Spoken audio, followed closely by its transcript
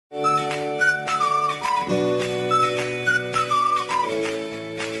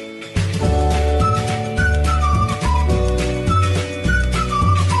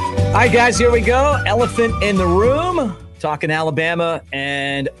right, guys, here we go. Elephant in the room. Talking Alabama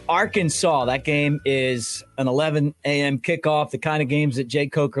and Arkansas. That game is an 11 a.m. kickoff, the kind of games that Jay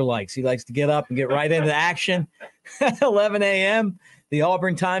Coker likes. He likes to get up and get right into action. 11 a.m., the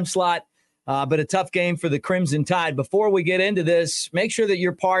Auburn time slot, but a tough game for the Crimson Tide. Before we get into this, make sure that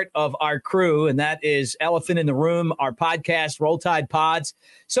you're part of our crew, and that is Elephant in the Room, our podcast, Roll Tide Pods.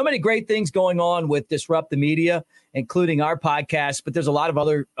 So many great things going on with Disrupt the Media, including our podcast, but there's a lot of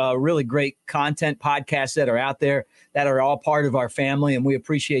other really great content podcasts that are out there that are all part of our family, and we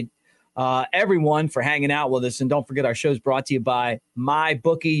appreciate everyone for hanging out with us. And don't forget, our show is brought to you by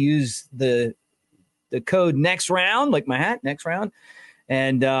MyBookie. Use the code NEXTROUND, like my hat, next round,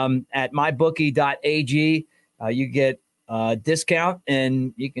 and at mybookie.ag, you get a discount,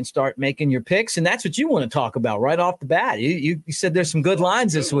 and you can start making your picks, and that's what you want to talk about right off the bat. You said there's some good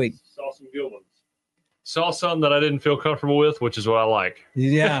lines this week. Saw some good ones. Saw some that I didn't feel comfortable with, which is what I like.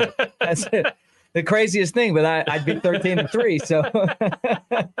 Yeah, that's it. The craziest thing, but I'd be 13-3, so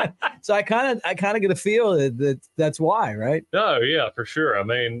so I kind of get a feel that that's why, right? Oh yeah, for sure. I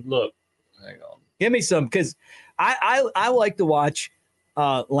mean, look, hang on, give me some, because I like to watch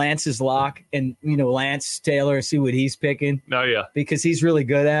Lance's lock and Lance Taylor, see what he's picking. Oh yeah, because he's really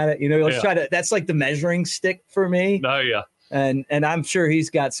good at it. Let's try to. That's like the measuring stick for me. Oh yeah, and I'm sure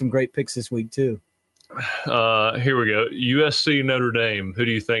he's got some great picks this week too. Here we go. USC Notre Dame. Who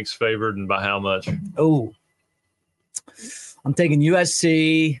do you think's favored and by how much? Oh, I'm taking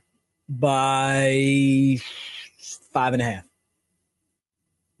USC by 5.5.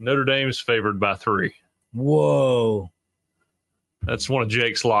 Notre Dame's favored by 3. Whoa. That's one of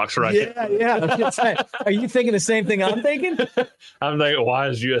Jake's locks, right? Yeah. Are you thinking the same thing I'm thinking? I'm thinking, why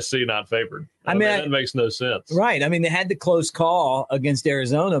is USC not favored? I mean, that makes no sense. Right. I mean, they had the close call against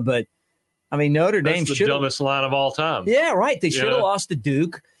Arizona, but I mean, Notre Dame should. That's the dumbest line of all time. Yeah, right. They should have lost to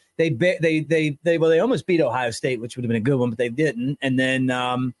Duke. They almost beat Ohio State, which would have been a good one, but they didn't. And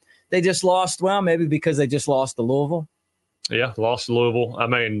then they just lost. Well, maybe because they just lost to Louisville. Yeah, lost to Louisville. I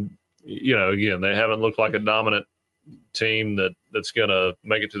mean, again, they haven't looked like a dominant team that's going to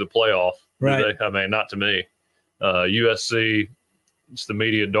make it to the playoff. Right. I mean, not to me. USC, it's the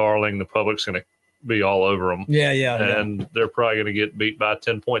media darling. The public's going to be all over them. Yeah. And they're probably going to get beat by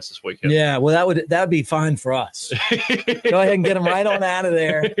 10 points this weekend. Yeah, well, that would be fine for us. Go ahead and get them right on out of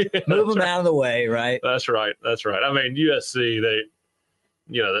there. Move them out of the way, right? That's right. I mean, USC,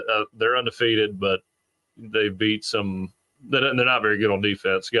 they're undefeated, but they beat some. They're not very good on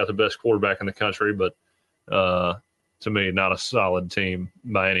defense. Got the best quarterback in the country, but to me, not a solid team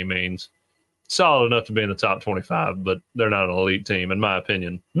by any means. Solid enough to be in the top 25, but they're not an elite team, in my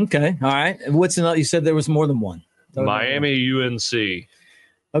opinion. Okay. All right. What's another? You said there was more than one. Miami, UNC. Okay.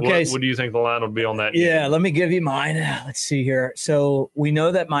 What do you think the line would be on that game? Yeah, let me give you mine. Let's see here. So we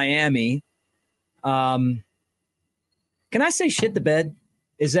know that Miami, can I say shit the bed?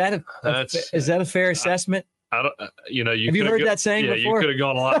 Is that a fair assessment? I don't. Have you heard that saying before? Yeah, you could have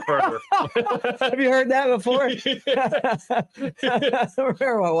gone a lot further. Have you heard that before? I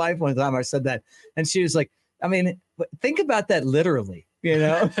remember my wife one time I said that, and she was like, "I mean, think about that literally."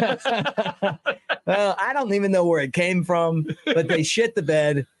 Well, I don't even know where it came from, but they shit the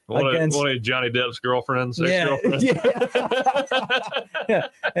bed against one of Johnny Depp's girlfriends. Yeah.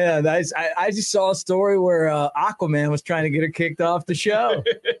 Nice. I just saw a story where Aquaman was trying to get her kicked off the show.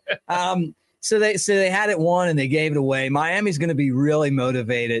 So they had it won and they gave it away. Miami's going to be really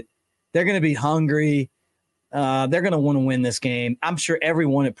motivated. They're going to be hungry. They're going to want to win this game. I'm sure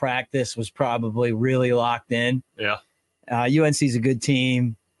everyone at practice was probably really locked in. Yeah. UNC's a good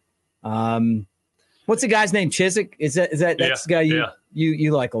team. What's the guy's name? Chiswick? That's the guy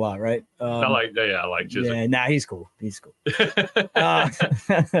you like a lot, right? I like Chiswick. Yeah, nah, he's cool. He's cool.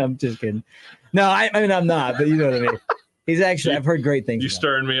 I'm just kidding. No, I mean I'm not, but you know what I mean. He's actually, I've heard great things. You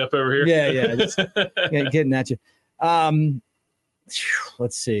stirring me up over here? Yeah. Just, getting at you.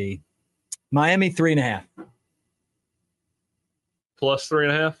 Let's see. Miami 3.5. Plus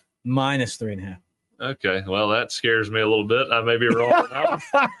 3.5? Minus 3.5. Okay. Well, that scares me a little bit. I may be wrong on that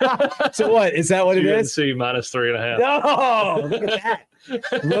one. So what? Is that what it is? UNC minus 3.5. No, look at that.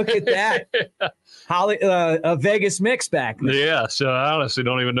 Look at that. A Vegas mix back. Yeah, so I honestly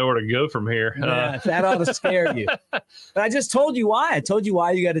don't even know where to go from here. Yeah, that ought to scare you. But I just told you why. I told you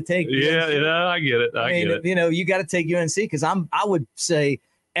why you got to take UNC. Yeah, I get it. I get it. You got to take UNC because I would say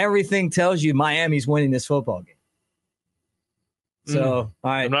everything tells you Miami's winning this football game. So, all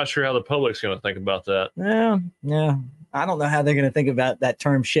right. I'm not sure how the public's going to think about that. Yeah. I don't know how they're going to think about that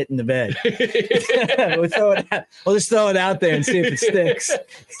term "shit in the bed." We'll just throw it out there and see if it sticks.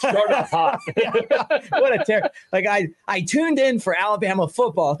 Start off hot. What a terrible! Like I tuned in for Alabama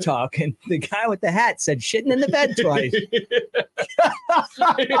football talk, and the guy with the hat said "shitting in the bed" twice.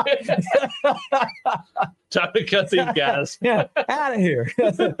 Time to cut these guys. Yeah, out of here.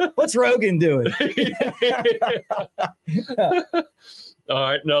 What's Rogan doing? All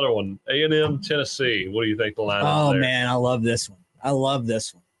right, another one. A&M, Tennessee. What do you think the line is there? Oh, man, I love this one.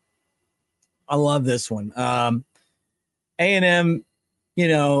 A&M,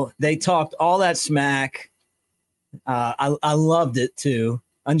 they talked all that smack. I loved it, too.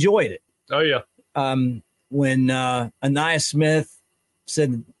 Enjoyed it. Oh, yeah. When Anaya Smith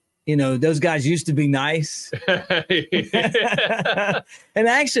said, those guys used to be nice. And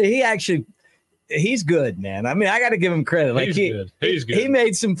actually, he's good, man. I mean, I got to give him credit. Like He's good. He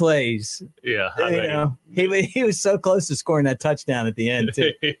made some plays. Yeah. He was so close to scoring that touchdown at the end,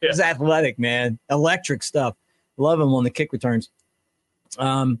 too. Yeah. He's athletic, man. Electric stuff. Love him on the kick returns.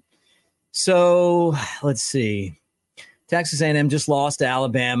 So let's see. Texas A&M just lost to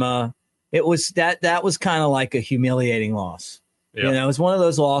Alabama. It was that was kind of like a humiliating loss. Yeah. It was one of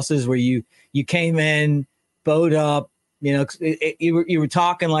those losses where you came in, bowed up. You were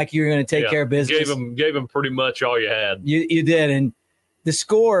talking like you were going to take care of business. Gave him pretty much all you had. You did, and the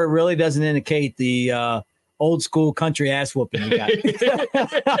score really doesn't indicate the old school country ass whooping you got.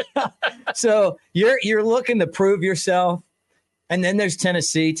 So you're looking to prove yourself, and then there's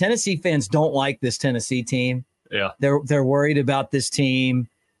Tennessee. Tennessee fans don't like this Tennessee team. Yeah, they're worried about this team.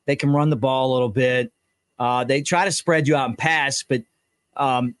 They can run the ball a little bit. They try to spread you out and pass, but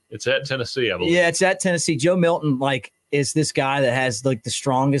it's at Tennessee, I believe. Yeah, it's at Tennessee. Joe Milton is this guy that has like the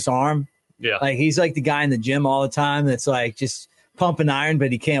strongest arm. Yeah, like he's like the guy in the gym all the time that's like just pumping iron, but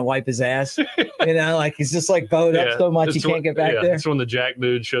he can't wipe his ass. Like he's just like bowed up so much he can't get back there. That's when the jack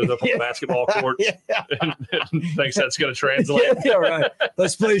dude shows up on the basketball court and thinks that's going to translate. Yeah, right.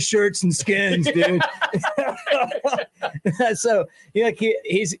 Let's play shirts and skins, dude. So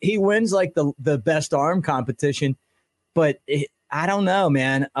he wins like the best arm competition, but I don't know,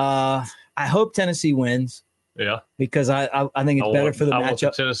 man. I hope Tennessee wins. Yeah, because I think it's better for the matchup. I want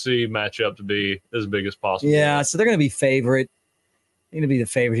the Tennessee matchup to be as big as possible. Yeah, so they're going to be favorite. They're going to be the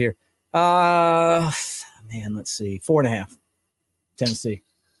favorite here. Man, let's see, 4.5. Tennessee.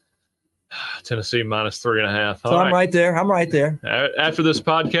 Tennessee minus 3.5. So I'm right there. After this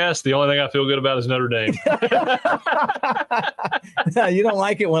podcast, the only thing I feel good about is Notre Dame. No, you don't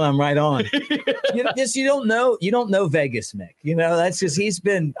like it when I'm right on. You don't know Vegas, Mick. That's just he's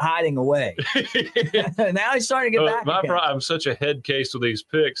been hiding away. Now he's starting to get back. I'm such a head case with these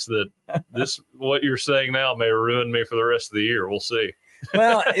picks that what you're saying now may ruin me for the rest of the year. We'll see.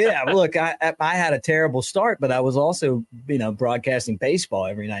 Well, yeah. Look, I had a terrible start, but I was also, broadcasting baseball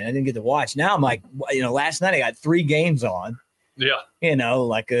every night. I didn't get to watch. Now I'm like, last night I got 3 games on. Yeah.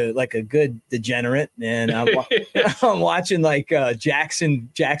 Like a good degenerate, and I'm watching like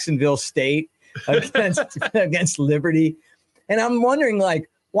Jacksonville State against Liberty, and I'm wondering like,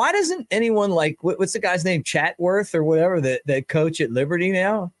 why doesn't anyone like what's the guy's name, Chatworth or whatever, that coach at Liberty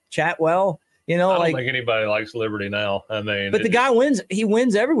now, Chatwell? I don't think anybody likes Liberty now. I mean, but the guy wins. He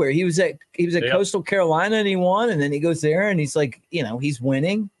wins everywhere. He was at Coastal Carolina and he won, and then he goes there and he's like, he's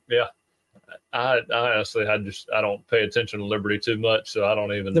winning. Yeah. I honestly, I don't pay attention to Liberty too much, so I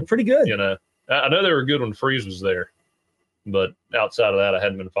don't even. They're pretty good. I know they were good when Freeze was there, but outside of that, I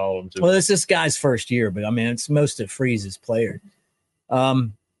hadn't been following them too. Well, it's this guy's first year, but I mean, it's most of Freeze's players. All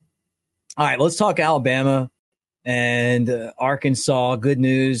right, let's talk Alabama and Arkansas. Good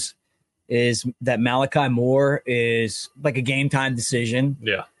news is that Malachi Moore is like a game time decision.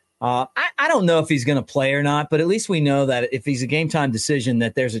 Yeah. I don't know if he's going to play or not, but at least we know that if he's a game time decision,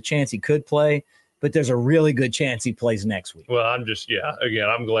 that there's a chance he could play, but there's a really good chance he plays next week. Well, I'm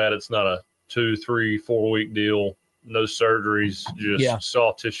glad it's not a 2, 3, 4 week deal. No surgeries, just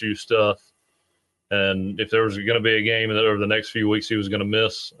soft tissue stuff. And if there was going to be a game over the next few weeks he was going to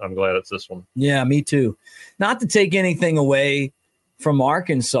miss, I'm glad it's this one. Yeah, me too. Not to take anything away from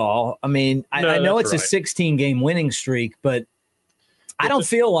Arkansas. I mean, I know it's right. A 16-game winning streak, but I don't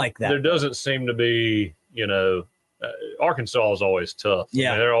feel like that. There doesn't seem to be, Arkansas is always tough. Yeah.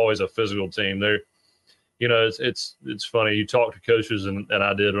 I mean, they're always a physical team. They're, it's funny. You talk to coaches, and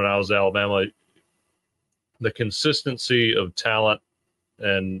I did when I was at Alabama. The consistency of talent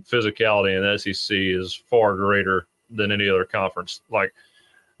and physicality in the SEC is far greater than any other conference. Like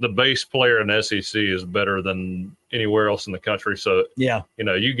the base player in the SEC is better than anywhere else in the country. So, yeah,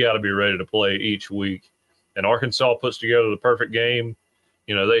 you got to be ready to play each week. And Arkansas puts together the perfect game.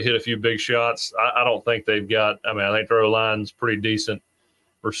 they hit a few big shots. I don't think they've got. I mean, I think their O-line's pretty decent.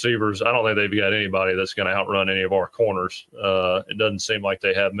 Receivers, I don't think they've got anybody that's going to outrun any of our corners. It doesn't seem like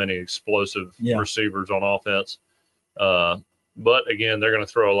they have many explosive receivers on offense. But again, they're going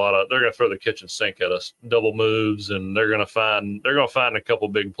to throw the kitchen sink at us, double moves, and they're going to find a couple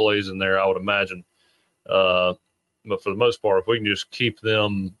big plays in there, I would imagine. But for the most part, if we can just keep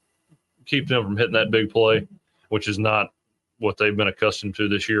them from hitting that big play, which is not what they've been accustomed to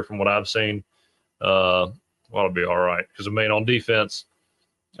this year from what I've seen, it'll be all right. Because, I mean, on defense,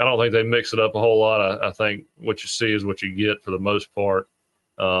 I don't think they mix it up a whole lot. I think what you see is what you get for the most part.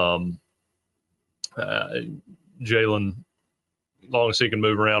 Jalen, as long as he can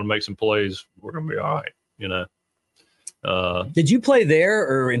move around and make some plays, we're going to be all right, Did you play there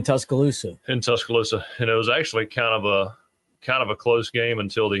or in Tuscaloosa? In Tuscaloosa. And it was actually kind of a close game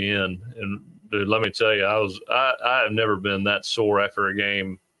until the end. And dude, let me tell you, I have never been that sore after a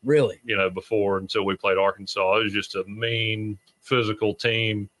game. Really? Before until we played Arkansas. It was just a mean, physical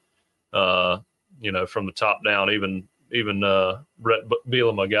team, from the top down. Even Brett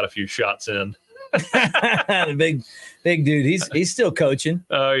Bielema got a few shots in. The big dude. He's still coaching.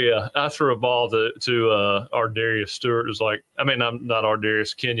 Oh yeah, I threw a ball to Ardarius Stewart. It was like, I'm not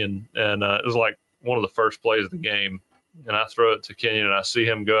Ardarius, Kenyon, and it was like one of the first plays of the game. And I throw it to Kenyon, and I see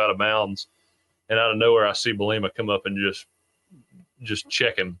him go out of bounds, and out of nowhere, I see Bielema come up and just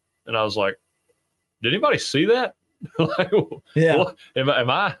check him, and I was like, "Did anybody see that?" Yeah. Am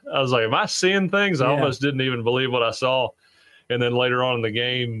I? I was like, "Am I seeing things?" I almost didn't even believe what I saw. And then later on in the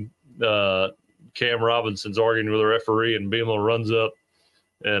game, Cam Robinson's arguing with the referee, and Bielema runs up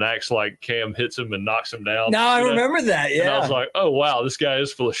and acts like Cam hits him and knocks him down. No, I remember that. Yeah. And I was like, "Oh wow, this guy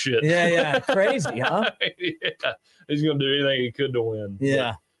is full of shit." Yeah, crazy, huh? Yeah, he's gonna do anything he could to win.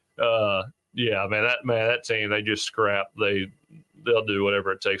 Yeah. But, that team, they just scrap. They'll do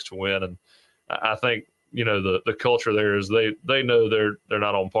whatever it takes to win. And I think, the culture there is they know they're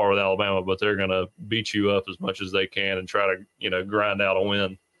not on par with Alabama, but they're going to beat you up as much as they can and try to, grind out a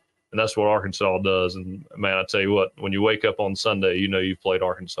win. And that's what Arkansas does. And, man, I tell you what, when you wake up on Sunday, you've played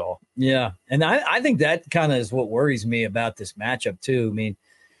Arkansas. Yeah, and I think that kind of is what worries me about this matchup too. I mean,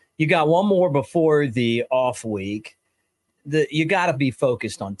 you got one more before the off week. You got to be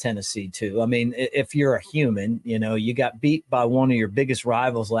focused on Tennessee too. I mean, if you're a human, you got beat by one of your biggest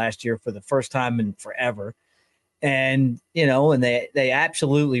rivals last year for the first time in forever. And, and they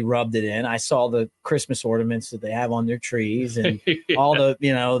absolutely rubbed it in. I saw the Christmas ornaments that they have on their trees and all the,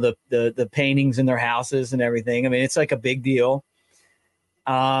 the paintings in their houses and everything. I mean, it's like a big deal.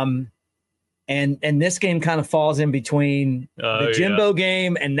 And this game kind of falls in between the Jimbo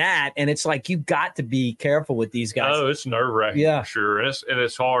game and that. And it's like, you've got to be careful with these guys. Oh, it's nerve-wracking, for sure. And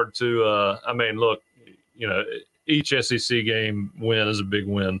it's hard to, look, each SEC game win is a big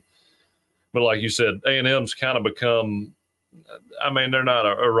win. But like you said, A&M's kind of become, they're not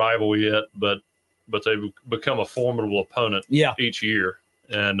a rival yet, but they've become a formidable opponent each year.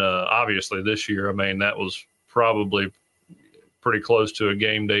 And obviously this year, that was probably pretty close to a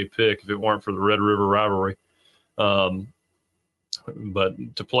game day pick if it weren't for the Red River rivalry. But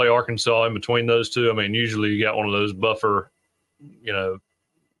to play Arkansas in between those two, usually you got one of those buffer,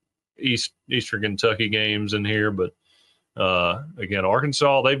 Eastern Kentucky games in here. But again,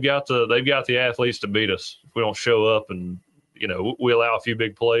 Arkansas, they've got the athletes to beat us if we don't show up, and we allow a few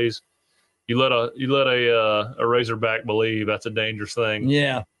big plays. You let a Razorback believe, that's a dangerous thing.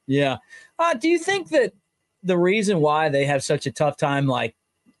 Yeah. Do you think that the reason why they have such a tough time, like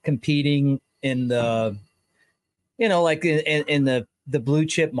competing in the, like in the blue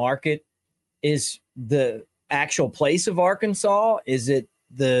chip market, is the actual place of Arkansas? Is it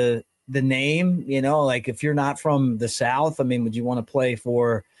the name? Like if you're not from the South, would you want to play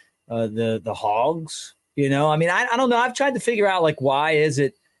for the Hogs? I don't know. I've tried to figure out like why is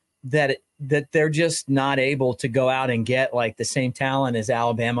it that they're just not able to go out and get like the same talent as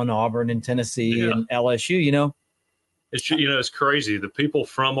Alabama and Auburn and Tennessee and LSU, It's, it's crazy. The people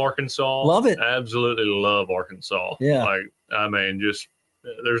from Arkansas love it. Absolutely love Arkansas. Yeah. Just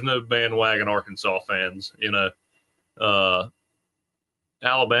there's no bandwagon Arkansas fans,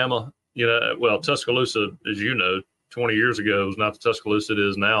 Alabama, Tuscaloosa, as 20 years ago was not the Tuscaloosa it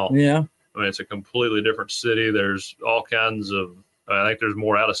is now. Yeah. It's a completely different city. There's all kinds of, I think there's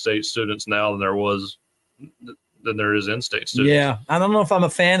more out-of-state students now than there is in-state students. Yeah, I don't know if I'm a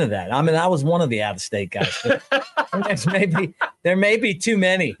fan of that. I was one of the out-of-state guys. But there may be too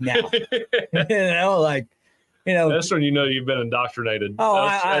many now. That's when you've been indoctrinated. Oh,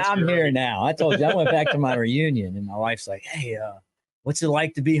 I'm here now. I told you I went back to my reunion, and my wife's like, "Hey, what's it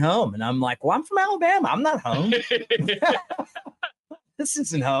like to be home?" And I'm like, "Well, I'm from Alabama. I'm not home." This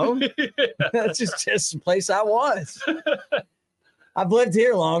isn't home. That's just the place I was. I've lived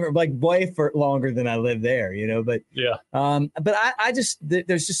here longer, like way for longer than I lived there, but yeah. But I just,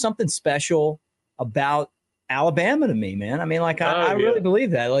 there's just something special about Alabama to me, man. I mean, like I really believe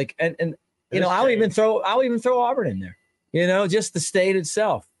that. Like, and I'll even throw Auburn in there, just the state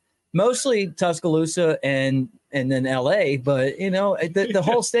itself, mostly Tuscaloosa and then LA, but the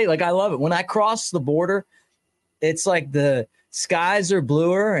whole state, like I love it. When I cross the border, it's like the skies are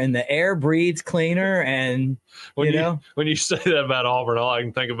bluer and the air breathes cleaner. And when you say that about Auburn, all I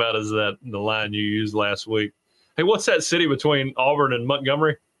can think about is the line you used last week. Hey, what's that city between Auburn and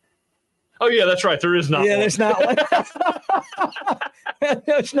Montgomery? Oh yeah, that's right. There is not. Yeah, one. There's not one.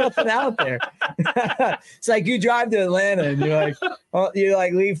 There's nothing out there. It's like you drive to Atlanta and you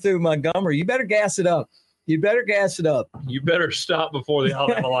leave through Montgomery. You better gas it up. You better stop before the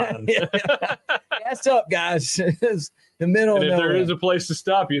Alabama line. Gas up, guys. It's the middle. And if there is a place to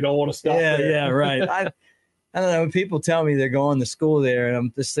stop, you don't want to stop. Yeah, right. I don't know. When people tell me they're going to school there, and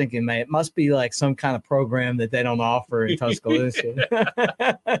I'm just thinking, man, it must be like some kind of program that they don't offer in Tuscaloosa.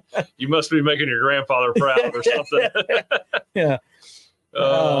 You must be making your grandfather proud or something. Yeah.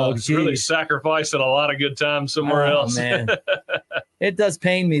 Really sacrificing a lot of good time somewhere else. Man. It does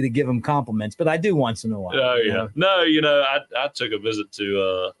pain me to give them compliments, but I do once in a while. Oh, yeah. No, I took a visit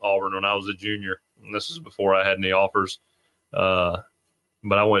to Auburn when I was a junior. And this is before I had any offers. But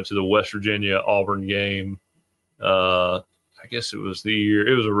I went to the West Virginia Auburn game. I guess it was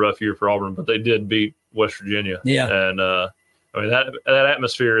a rough year for Auburn, but they did beat West Virginia. Yeah. And that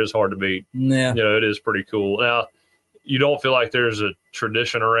atmosphere is hard to beat. Yeah. It is pretty cool. Now, you don't feel like there's a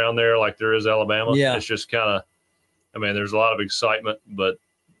tradition around there like there is Alabama. Yeah. It's just kind of, there's a lot of excitement, but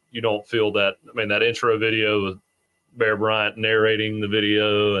you don't feel that. That intro video with Bear Bryant narrating the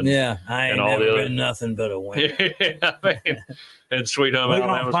video. And, I ain't never been nothing but a winner. And Sweet Home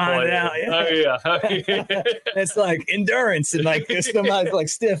Alabama's playing. Oh, yeah. It's like endurance and like somebody's like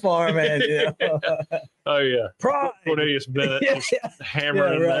stiff arm and Oh, yeah. Pride. Cornelius Bennett just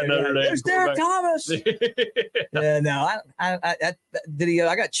hammering that Notre Dame. There's Derek Thomas. That video,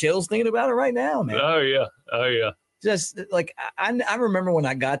 I got chills thinking about it right now, man. Oh, yeah. Just like I remember when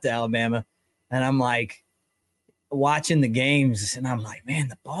I got to Alabama and I'm like watching the games and I'm like, man,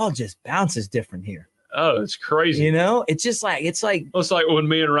 the ball just bounces different here. Oh, it's crazy. It's like when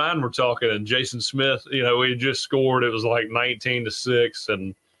me and Ryan were talking and Jason Smith, we had just scored. It was like 19-6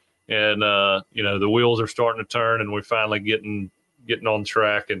 and the wheels are starting to turn and we're finally getting on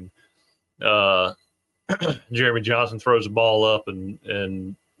track and Jeremy Johnson throws the ball up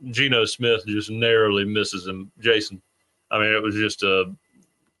and Geno Smith just narrowly misses him. Jason, it was just a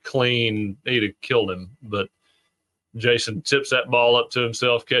clean, he'd have killed him, but Jason tips that ball up to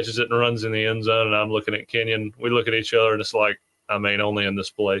himself, catches it, and runs in the end zone. And I'm looking at Kenyon. We look at each other, and it's like, only in this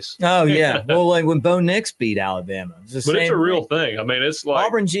place. Oh, yeah. Well, like when Bo Nix beat Alabama. It's a real thing. It's like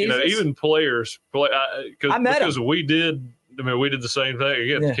Auburn Jesus. Even players play because him. we did the same thing.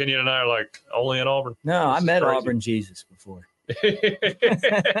 Again, yeah. Kenyon and I are like only in Auburn. No, I met crazy. Auburn Jesus before.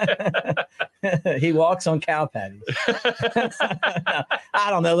 He walks on cow patties. I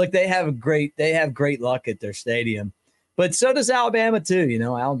don't know. Look, they have great luck at their stadium. But so does Alabama, too.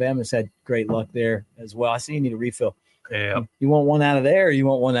 Alabama's had great luck there as well. I see you need a refill. Yeah. You want one out of there or you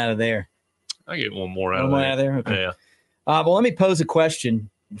want one out of there? I get one more out of there. Okay. Yeah. Well, let me pose a question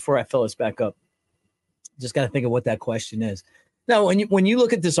before I fill this back up. Just got to think of what that question is. Now, when you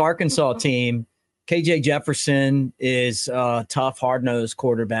look at this Arkansas team, KJ Jefferson is a tough, hard-nosed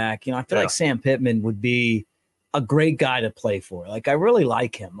quarterback. I feel like Sam Pittman would be a great guy to play for. Like, I really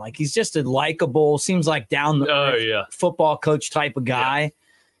like him. Like, he's just a likable, seems like down the football coach type of guy.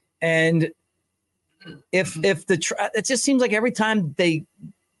 Yeah. And it just seems like every time they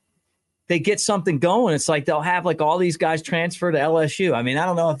get something going, it's like they'll have like all these guys transfer to LSU. I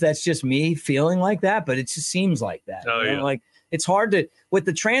don't know if that's just me feeling like that, but it just seems like that. Like, it's hard to, with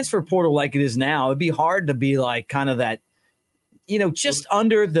the transfer portal like it is now, it'd be hard to be like kind of that, just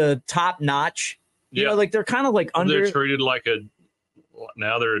under the top notch. Like they're kind of like under. They're treated like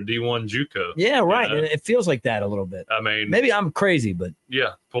now they're a D1 JUCO. Yeah, right. And it feels like that a little bit. Maybe I'm crazy, but.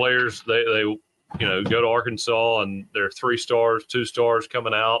 Yeah, players, they go to Arkansas and they're 3 stars, 2 stars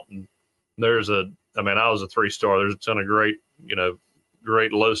coming out. And I was a 3-star. There's a ton of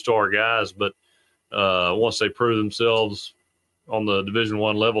great low star guys. But once they prove themselves on the Division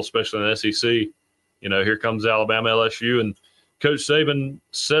I level, especially in the SEC, here comes Alabama, LSU. And Coach Saban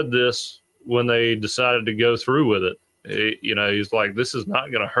said this when they decided to go through with it. He's like, this is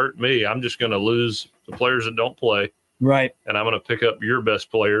not going to hurt me. I'm just going to lose the players that don't play. Right. And I'm going to pick up your best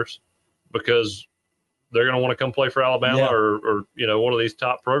players because they're going to want to come play for Alabama Yeah. or one of these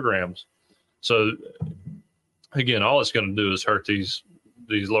top programs. So again, all it's going to do is hurt these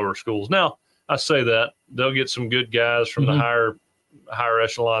lower schools. Now, I say that they'll get some good guys from the higher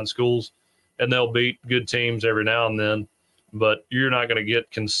echelon schools, and they'll beat good teams every now and then. But you're not going to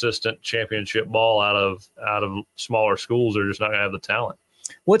get consistent championship ball out of smaller schools. They're just not going to have the talent.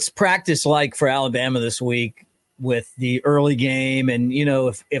 What's practice like for Alabama this week with the early game? And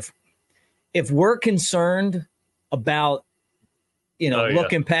if we're concerned about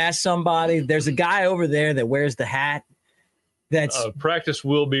looking past somebody, there's a guy over there that wears the hat. That's practice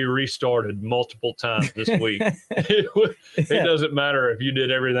will be restarted multiple times this week. It doesn't matter if you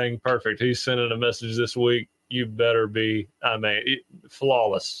did everything perfect. He's sending a message this week. You better be,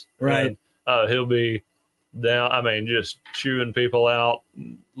 flawless. Right. And, he'll be down. Just chewing people out,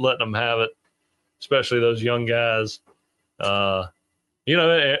 letting them have it, especially those young guys. And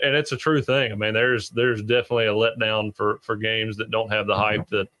it's a true thing. There's definitely a letdown for games that don't have the hype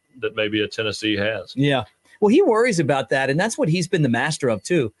that maybe a Tennessee has. Yeah. Well, he worries about that, and that's what he's been the master of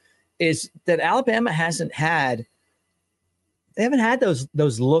too, is that Alabama haven't had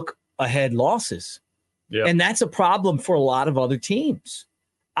those look ahead losses. Yeah. And that's a problem for a lot of other teams.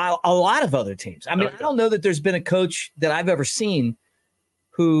 I don't know that there's been a coach that I've ever seen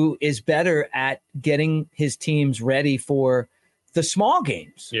who is better at getting his teams ready for the small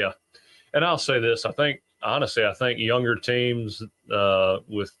games. Yeah. And I'll say this. I think younger teams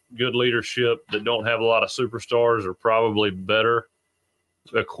with good leadership that don't have a lot of superstars are probably better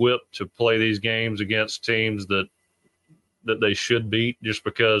equipped to play these games against teams that they should beat, just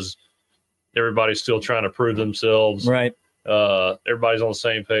because everybody's still trying to prove themselves. Right. Everybody's on the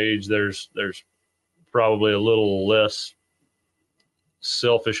same page. There's probably a little less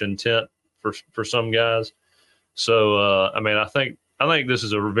selfish intent for some guys. So I think this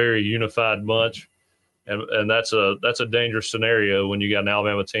is a very unified bunch, and that's a dangerous scenario when you got an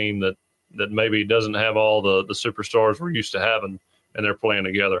Alabama team that maybe doesn't have all the superstars we're used to having, and they're playing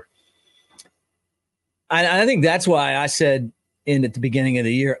together. I think that's why I said at the beginning of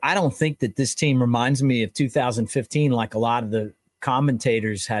the year, I don't think that this team reminds me of 2015, like a lot of the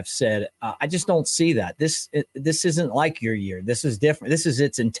commentators have said. I just don't see that. This isn't like your year. This is different. This is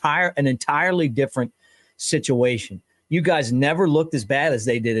an entirely different situation. You guys never looked as bad as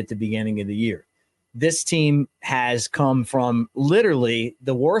they did at the beginning of the year. This team has come from literally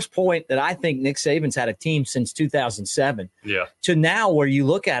the worst point that I think Nick Saban's had a team since 2007. Yeah. To now where you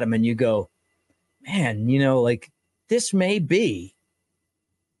look at him and you go, man, this may be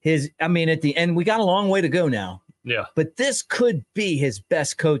his. At the end, we got a long way to go now. Yeah. But this could be his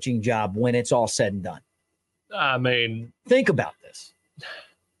best coaching job when it's all said and done. Think about this.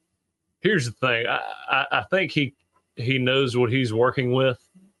 Here's the thing. I think he knows what he's working with,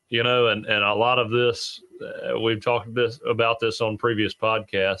 and a lot of this, we've talked about this on previous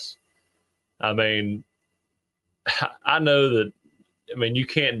podcasts. I know that, you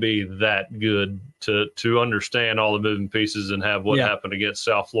can't be that good to understand all the moving pieces and have what happened against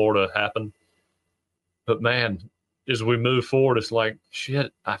South Florida happen. But man, as we move forward, it's like,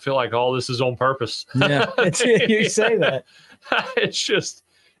 shit, I feel like all this is on purpose. Yeah, you say that.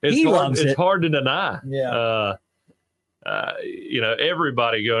 It's hard to deny. Yeah.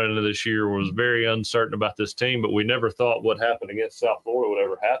 Everybody going into this year was very uncertain about this team, but we never thought what happened against South Florida would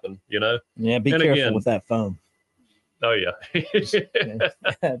ever happen, Yeah, be careful with that phone. Oh, yeah.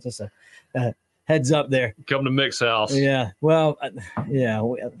 Just a heads up there. Come to Mick's house. Yeah. Well,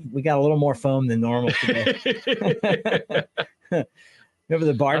 we got a little more foam than normal today. Remember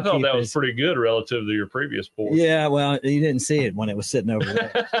the barkeep? I thought that was pretty good relative to your previous pour. Yeah, well, you didn't see it when it was sitting over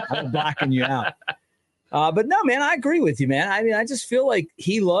there. I'm blocking you out. But no, man, I agree with you, man. I just feel like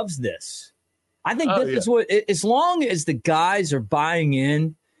he loves this. I think is what, as long as the guys are buying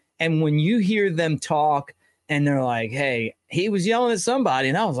in, and when you hear them talk and they're like, hey, he was yelling at somebody,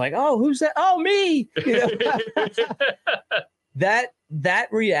 and I was like, oh, who's that? Oh, me. That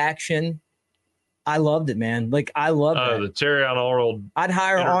reaction, I loved it, man. I loved it. The Terrion Arnold. I'd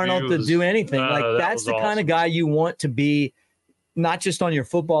hire Arnold to do anything. That's the kind of guy you want to be, not just on your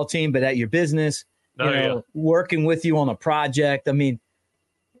football team, but at your business. Working with you on a project.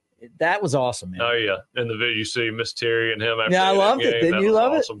 That was awesome, man. Oh, yeah. In the video, you see Miss Terry and him after I loved it. Didn't you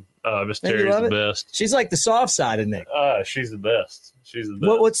love awesome. Miss Terry's the best. She's like the soft side of Nick. She's the best. She's the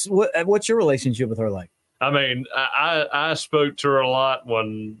best. What's your relationship with her like? I spoke to her a lot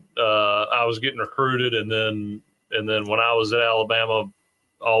when I was getting recruited, and then when I was at Alabama,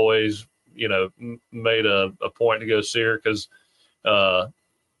 always, made a point to go see her because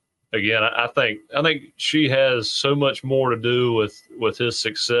again, I think she has so much more to do with his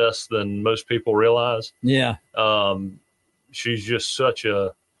success than most people realize. Yeah. She's just such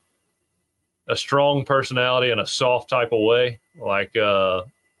a strong personality in a soft type of way. Like, I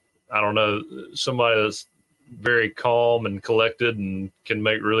don't know, somebody that's very calm and collected and can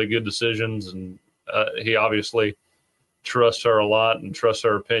make really good decisions. And he obviously trusts her a lot and trusts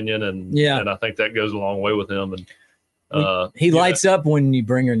her opinion. And I think that goes a long way with him. And he lights up when you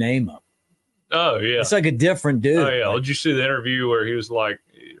bring her name up. Oh yeah. It's like a different dude. Oh yeah. Did you see the interview where he was like,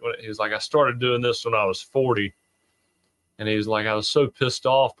 I started doing this when I was 40. And he was like, I was so pissed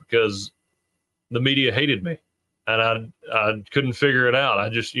off because the media hated me and I couldn't figure it out. I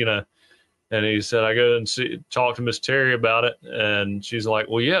just, and he said, I go and talk to Miss Terry about it. And she's like,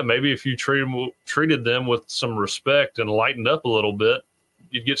 well, yeah, maybe if you treated them with some respect and lightened up a little bit,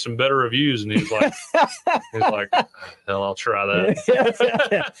 you'd get some better reviews. And he's like, hell, I'll try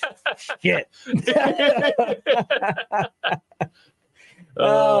that. Shit.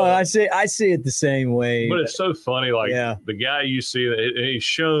 I see it the same way. But it's so funny. Like the guy you see, he's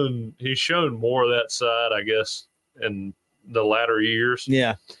shown more of that side, I guess, in the latter years.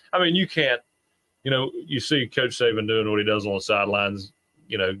 Yeah. I mean, you can't, you see Coach Saban doing what he does on the sidelines,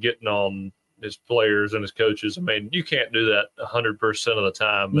 getting on his players and his coaches. I mean, you can't do that 100% of the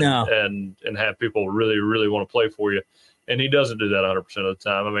time and have people really, really want to play for you. And he doesn't do that 100% of the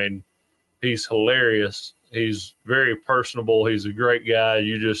time. I mean, he's hilarious. He's very personable. He's a great guy.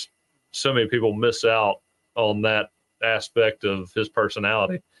 So many people miss out on that aspect of his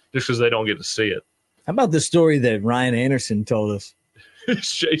personality just because they don't get to see it. How about the story that Ryan Anderson told us? He's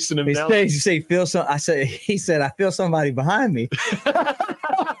chasing him down. He said, I feel somebody behind me.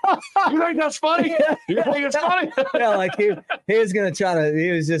 You think that's funny? You think it's funny? Yeah, like he was going to try to,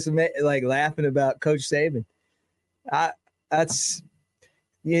 he was just like laughing about Coach Saban.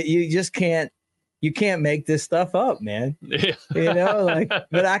 You just can't. You can't make this stuff up, man. Yeah.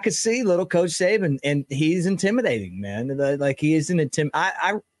 But I could see little Coach Saban, and he's intimidating, man. Like he is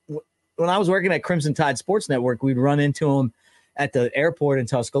when I was working at Crimson Tide Sports Network, we'd run into him at the airport in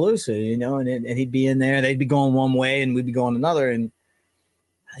Tuscaloosa, and he'd be in there. They'd be going one way, and we'd be going another, and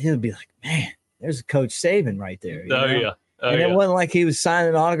he'd be like, "Man, there's Coach Saban right there." Yeah. It wasn't like he was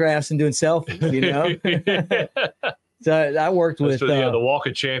signing autographs and doing selfies, So I worked with the Walk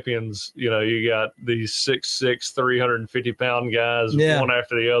of Champions. You got these 6'6", 350-pound guys, one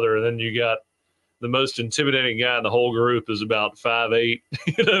after the other, and then you got the most intimidating guy in the whole group is about 5'8".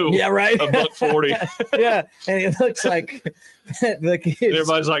 Right, $140. Yeah, and he looks like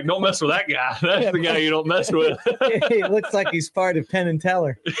everybody's like, "Don't mess with that guy. That's the guy you don't mess with." He looks like he's part of Penn and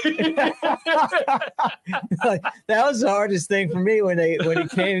Teller. Like, that was the hardest thing for me when he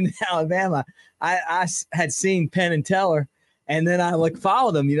came to Alabama. I had seen Penn and Teller, and then I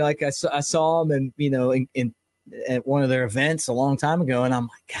followed them. I saw him, in at one of their events a long time ago, and I'm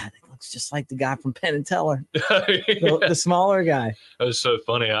like, God, it looks just like the guy from Penn and Teller, the smaller guy. It was so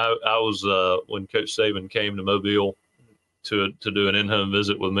funny. I was when Coach Saban came to Mobile to do an in-home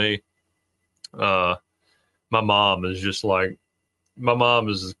visit with me. My mom is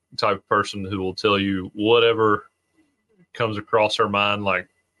the type of person who will tell you whatever comes across her mind, like.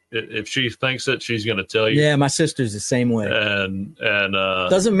 If she thinks it, she's going to tell you. Yeah, my sister's the same way. And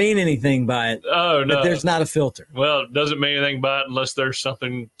doesn't mean anything by it. Oh no, but there's not a filter. Well, it doesn't mean anything by it unless there's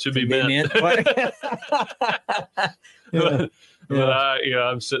something to be meant. But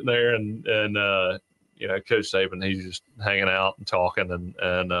I'm sitting there and Coach Saban, he's just hanging out and talking,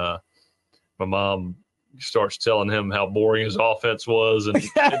 and my mom starts telling him how boring his offense was, and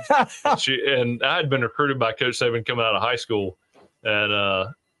I had been recruited by Coach Saban coming out of high school,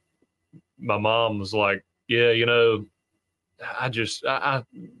 and my mom was like, yeah, I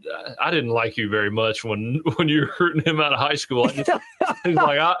didn't like you very much when you were recruiting him out of high school. He's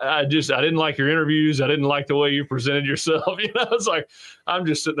like, I didn't like your interviews. I didn't like the way you presented yourself. It's like, I'm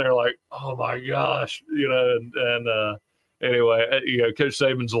just sitting there like, oh my gosh, and anyway, Coach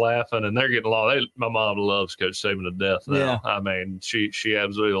Saban's laughing and they're getting along. My mom loves Coach Saban to death now. Yeah. I mean, she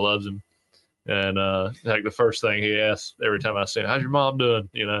absolutely loves him. And like the first thing he asks every time I see him, how's your mom doing?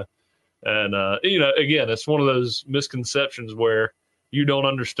 And, again, it's one of those misconceptions where you don't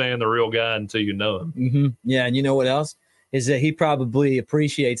understand the real guy until you know him. Mm-hmm. Yeah. And you know what else is that he probably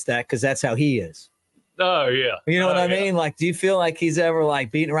appreciates that because that's how he is. Oh, yeah. You know what I mean? Like, do you feel like he's ever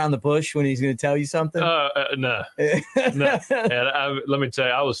beating around the bush when he's going to tell you something? No. No. And let me tell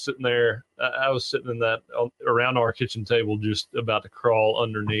you, I was sitting there. I was sitting in around our kitchen table, just about to crawl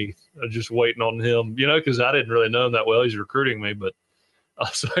underneath, just waiting on him, because I didn't really know him that well. He's recruiting me, but I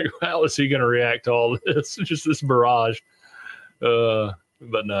was like, how is he going to react to all this? Just this barrage.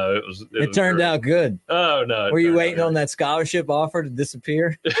 But no, it It turned great. out good. Oh no! Were you waiting on that scholarship offer to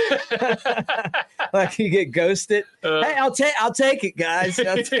disappear? Like you get ghosted. Hey, I'll take it, guys.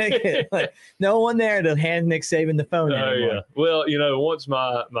 I'll take it. Like no one there to hand Nick Saban the phone anymore. Yeah. Well, once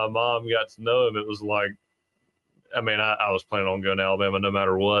my mom got to know him, it was like, I mean, I was planning on going to Alabama no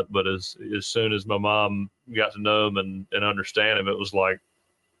matter what. But as soon as my mom got to know him and understand him, it was like,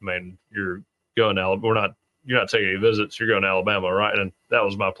 I mean, you're going to Alabama. You're not taking any visits. You're going to Alabama, right? And that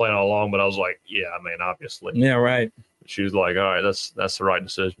was my plan all along. But I was like, yeah, I mean, obviously. Yeah, right. She was like, all right, that's the right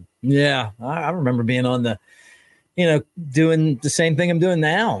decision. Yeah, I remember being on the, doing the same thing I'm doing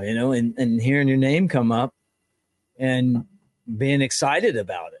now, and hearing your name come up and being excited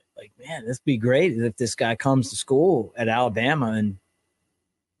about it. Like, man, this would be great if this guy comes to school at Alabama. And,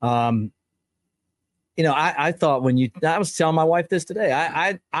 I thought I was telling my wife this today.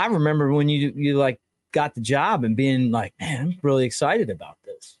 I remember when you like got the job and being like, man, I'm really excited about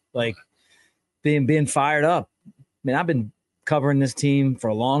this. Like being fired up. I mean, I've been covering this team for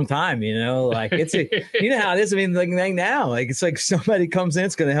a long time, like it's how it is. I mean, like now, like it's like somebody comes in,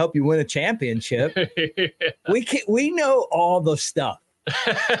 it's going to help you win a championship. Yeah. We know all the stuff.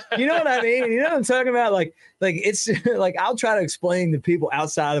 You know what I mean? You know what I'm talking about? Like it's like, I'll try to explain to people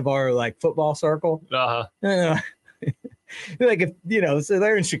outside of our like football circle. Like if so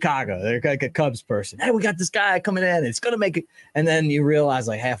they're in Chicago, they're like a Cubs person. Hey, we got this guy coming in. It's gonna make it, and then you realize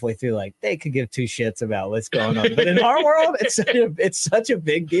like halfway through, like they could give two shits about what's going on. But in our world, it's such a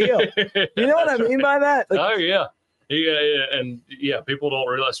big deal. You know what I mean by that? Like, oh yeah, and people don't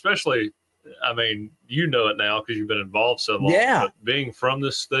realize, especially. I mean, you know it now because you've been involved so long. Yeah. But being from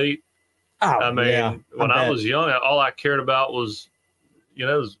this state, when I was young, all I cared about was. It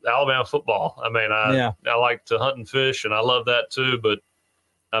was Alabama football. I mean, I like to hunt and fish, and I love that too. But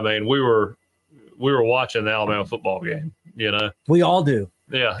I mean, we were watching the Alabama football game. We all do.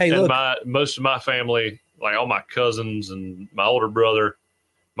 Yeah. Hey, and look. most of my family, like all my cousins and my older brother,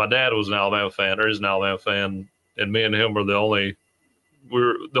 my dad was an Alabama fan, or is an Alabama fan, and me and him were the only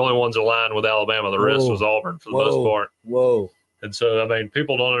ones aligned with Alabama. The rest was Auburn for the most part. Whoa. And so, I mean,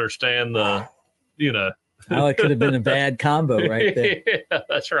 people don't understand the. Oh, it could have been a bad combo right there. Yeah,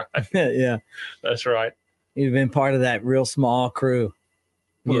 that's right. Yeah. That's right. You'd have been part of that real small crew.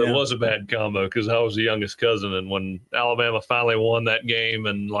 Well, it was a bad combo because I was the youngest cousin. And when Alabama finally won that game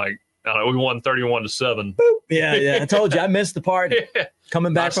and we won 31-7. Yeah. I told you, I missed the party.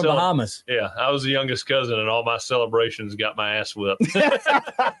 Coming back from Bahamas. Yeah, I was the youngest cousin and all my celebrations got my ass whipped.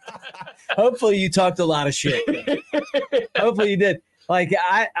 Hopefully you talked a lot of shit. Hopefully you did. Like,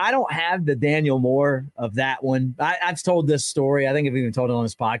 I don't have the Daniel Moore of that one. I've told this story. I think I've even told it on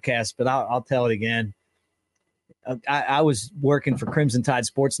this podcast, but I'll tell it again. I was working for Crimson Tide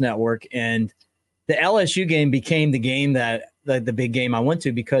Sports Network, and the LSU game became the game that the big game I went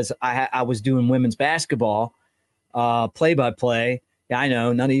to because I was doing women's basketball play-by-play. Yeah, I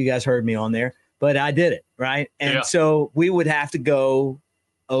know none of you guys heard me on there, but I did it, right? And so we would have to go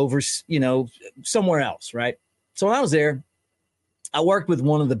over, somewhere else, right? So when I was there, I worked with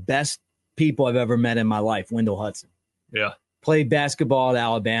one of the best people I've ever met in my life, Wendell Hudson. Yeah. Played basketball at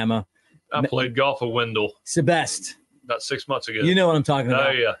Alabama. I played golf with Wendell. It's the best. About 6 months ago. You know what I'm talking about.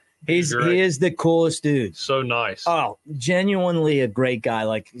 Oh, yeah. He is the coolest dude. So nice. Oh, genuinely a great guy.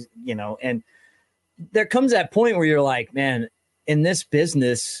 Like, and there comes that point where you're like, man, in this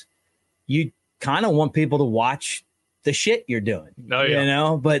business, you kind of want people to watch the shit you're doing. Oh,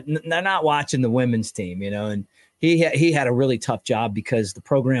 yeah. But they're not watching the women's team, and he had a really tough job because the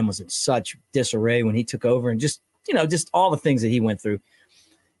program was in such disarray when he took over, and just all the things that he went through.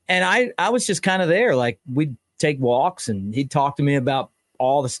 And I was just kind of there. Like, we'd take walks and he'd talk to me about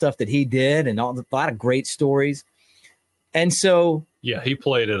all the stuff that he did and a lot of great stories. And so, yeah, he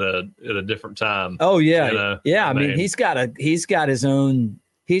played at a different time. Oh yeah. Yeah. I mean, he's got his own,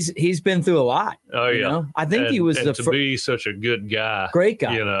 he's been through a lot. Oh yeah. I think he was be such a good guy, great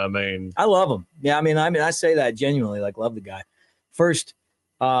guy. I mean, I love him. Yeah. I mean, I say that genuinely, like, love the guy. First,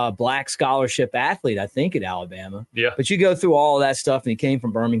 black scholarship athlete, I think, at Alabama. Yeah. But you go through all of that stuff, and he came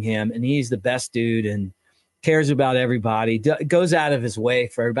from Birmingham, and he's the best dude and cares about everybody, goes out of his way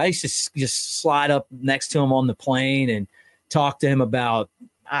for everybody. I used to just slide up next to him on the plane and talk to him about,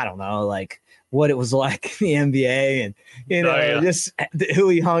 I don't know, like what it was like in the NBA and, just who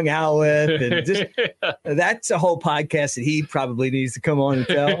he hung out with. And just that's a whole podcast that he probably needs to come on and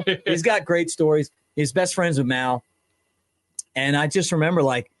tell. He's got great stories. He's best friends with Mal. And I just remember,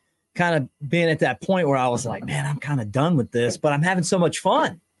 like, kind of being at that point where I was like, man, I'm kind of done with this, but I'm having so much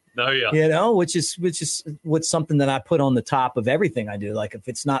fun. Oh, yeah. Which is what's something that I put on the top of everything I do. Like, if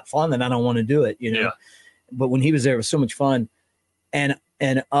it's not fun, then I don't want to do it, Yeah. But when he was there, it was so much fun. And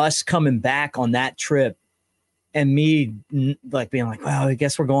and us coming back on that trip and me like being like, well, I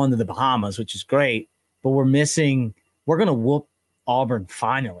guess we're going to the Bahamas, which is great, but we're going to whoop Auburn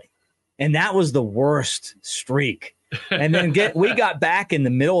finally. And that was the worst streak. And then we got back in the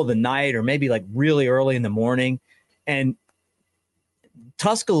middle of the night or maybe like really early in the morning, and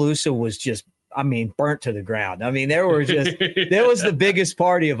Tuscaloosa was just, burnt to the ground. There was the biggest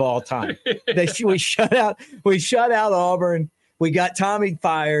party of all time. We shut out Auburn. We got Tommy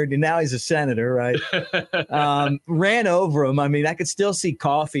fired, and now he's a senator, right? Ran over him. I could still see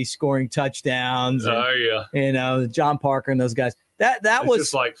Coffee scoring touchdowns. And, John Parker and those guys. That was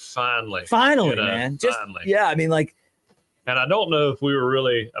just like finally, man. Finally. Yeah, and I don't know if we were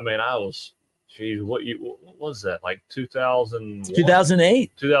really. I was. Geez, what was that? Like 2001?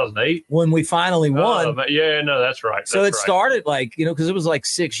 2008. 2008 when we finally won. That's right. So it started because it was like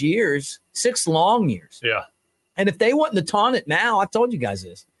 6 long years. Yeah. And if they wouldn't have taunted Mal, I've told you guys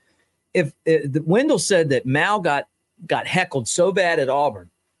this. If Wendell said that Mal got heckled so bad at Auburn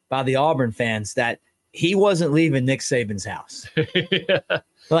by the Auburn fans that he wasn't leaving Nick Saban's house. Yeah.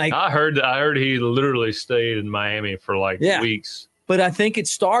 Like I heard he literally stayed in Miami for weeks. But I think it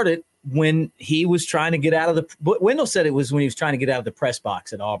started when he was trying to get out of the. Wendell said it was when he was trying to get out of the press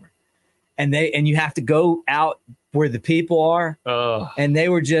box at Auburn, and you have to go out where the people are, and they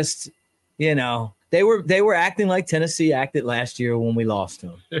were just, they were acting like Tennessee acted last year when we lost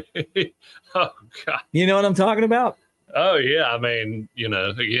to them. Oh God, you know what I'm talking about? Oh yeah, again,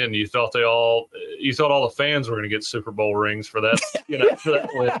 you thought all the fans were going to get Super Bowl rings for that, for that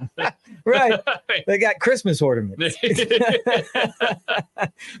win. Right. They got Christmas ornaments.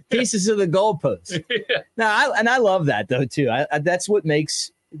 Pieces of the goalpost. Yeah. Now, I love that though too. That's what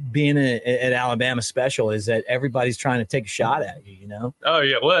makes being at Alabama special, is that everybody's trying to take a shot at you, Oh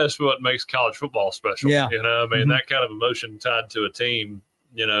yeah, well that's what makes college football special. Yeah. That kind of emotion tied to a team,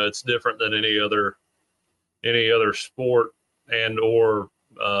 it's different than any other sport and or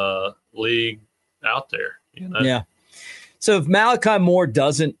league out there. Yeah. So if Malachi Moore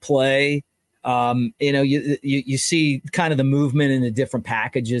doesn't play, you see kind of the movement in the different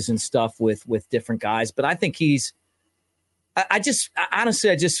packages and stuff with different guys. But I think I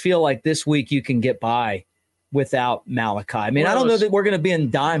just feel like this week you can get by without Malachi. I don't know that we're going to be in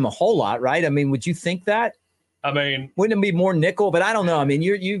dime a whole lot, right? Would you think that? Wouldn't it be more nickel? But I don't know.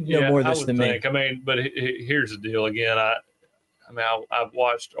 You know more of this than me. But here's the deal. Again, I've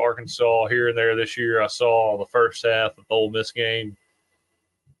watched Arkansas here and there this year. I saw the first half of the Ole Miss game.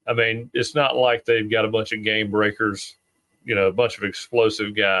 It's not like they've got a bunch of game breakers, a bunch of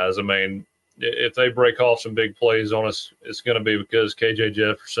explosive guys. If they break off some big plays on us, it's going to be because KJ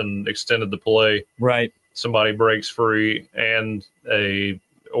Jefferson extended the play. Right. Somebody breaks free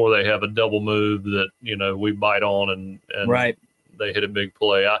or they have a double move that, we bite on and right. They hit a big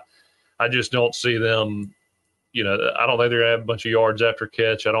play. I just don't see them, I don't think they're going to have a bunch of yards after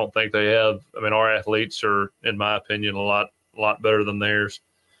catch. I don't think they have. Our athletes are, in my opinion, a lot better than theirs.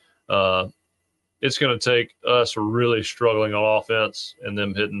 It's going to take us really struggling on offense and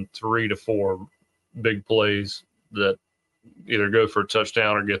them hitting 3 to 4 big plays that either go for a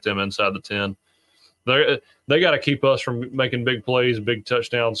touchdown or get them inside the 10. They got to keep us from making big plays, big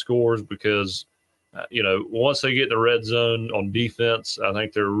touchdown scores, because, once they get in the red zone on defense, I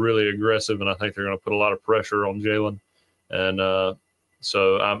think they're really aggressive, and I think they're going to put a lot of pressure on Jalen. And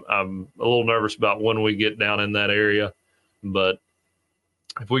so I'm a little nervous about when we get down in that area. But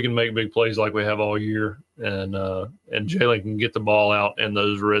if we can make big plays like we have all year, and Jalen can get the ball out in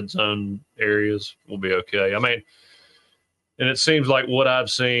those red zone areas, we'll be okay. And it seems like what I've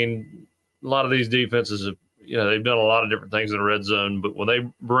seen, a lot of these defenses have, they've done a lot of different things in the red zone, but when they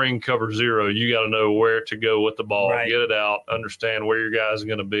bring cover zero, you got to know where to go with the ball, right. Get it out, understand where your guys are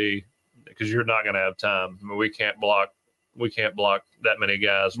going to be, because you're not going to have time. We can't block that many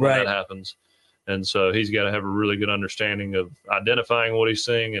guys when right. that happens. And so he's got to have a really good understanding of identifying what he's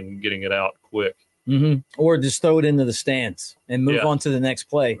seeing and getting it out quick. Mm-hmm. Or just throw it into the stands and move on to the next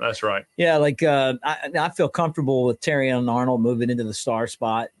play. That's right. Yeah, I feel comfortable with Terrion Arnold moving into the star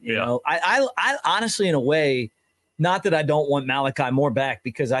spot. You know, I honestly, in a way, not that I don't want Malachi Moore back,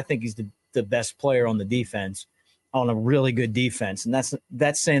 because I think he's the best player on the defense, on a really good defense. And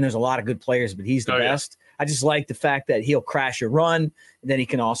that's saying there's a lot of good players, but he's the best. Yeah. I just like the fact that he'll crash a run, and then he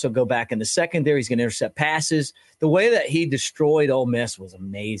can also go back in the secondary. He's going to intercept passes. The way that he destroyed Ole Miss was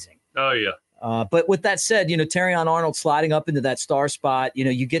amazing. Oh, yeah. But with that said, Terrion Arnold sliding up into that star spot,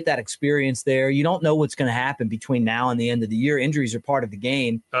 you get that experience there. You don't know what's going to happen between now and the end of the year. Injuries are part of the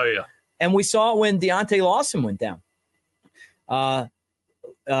game. Oh, yeah. And we saw when Deontay Lawson went down.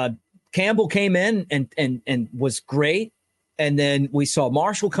 Campbell came in and was great. And then we saw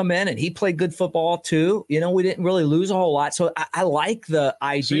Marshall come in, and he played good football too. You know, we didn't really lose a whole lot. So I like the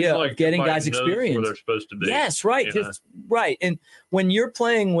idea of getting guys experience. Where they're supposed to be. Yes, right. Right. And when you're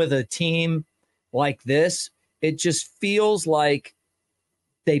playing with a team like this, it just feels like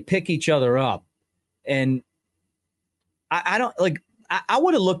they pick each other up. And I don't like – I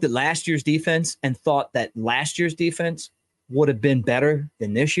would have looked at last year's defense and thought that last year's defense would have been better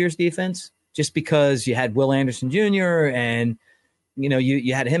than this year's defense. Just because you had Will Anderson Jr. and, you know,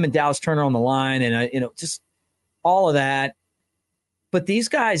 you had him and Dallas Turner on the line and, you know, just all of that. But these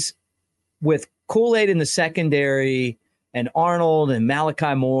guys with Kool-Aid in the secondary and Arnold and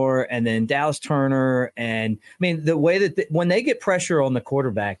Malachi Moore and then Dallas Turner. And, I mean, the way that when they get pressure on the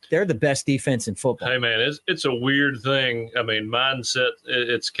quarterback, they're the best defense in football. Hey, man, it's a weird thing. I mean, mindset,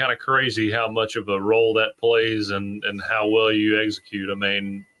 it's kind of crazy how much of a role that plays and how well you execute. I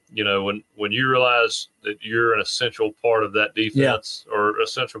mean, you know, when you realize that you're an essential part of that defense or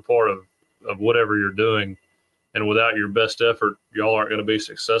essential part of whatever you're doing, and without your best effort, y'all aren't going to be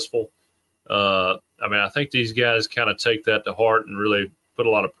successful. I mean, I think these guys kind of take that to heart and really put a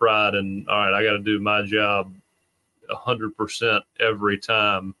lot of pride in, all right, I got to do my job 100% every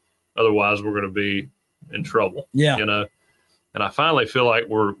time. Otherwise, we're going to be in trouble. Yeah. You know, and I finally feel like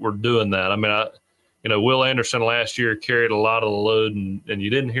we're doing that. I mean, you know, Will Anderson last year carried a lot of the load, and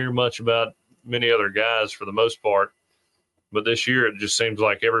you didn't hear much about many other guys for the most part. But this year, it just seems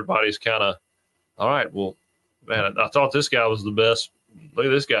like everybody's kind of, all right, well, man, I thought this guy was the best. Look at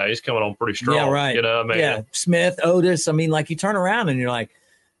this guy. He's coming on pretty strong. Yeah, right. You know, I mean, Smith, Otis. I mean, like you turn around and you're like,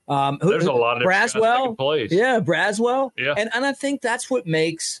 there's a lot of Braswell. Plays. Yeah, Braswell. Yeah. And I think that's what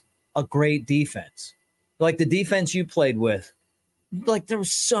makes a great defense. Like the defense you played with. Like there were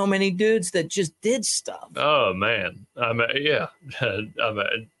so many dudes that just did stuff. Oh man, I mean, yeah, I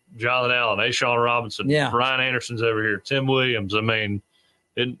mean, Jonathan Allen, Ashawn Robinson, Brian Anderson's over here, Tim Williams. I mean,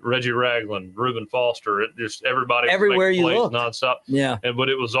 Reggie Ragland, Reuben Foster. It just everybody everywhere you look nonstop. Yeah, but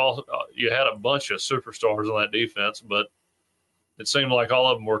it was all you had a bunch of superstars on that defense, but it seemed like all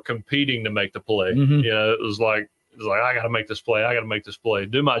of them were competing to make the play. Mm-hmm. You know, it was like I got to make this play. I got to make this play.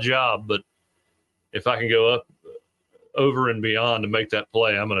 Do my job, but if I can go up over and beyond to make that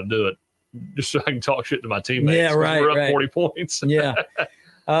play, I'm going to do it just so I can talk shit to my teammates. Yeah, right. We're up 40 points. Yeah.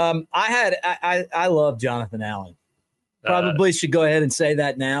 I love Jonathan Allen. Probably should go ahead and say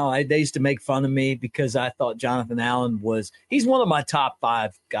that now. They used to make fun of me because I thought Jonathan Allen he's one of my top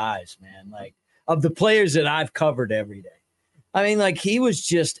 5 guys, man. Like of the players that I've covered every day. I mean, like he was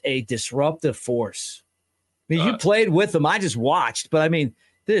just a disruptive force. I mean, you played with him. I just watched, but I mean,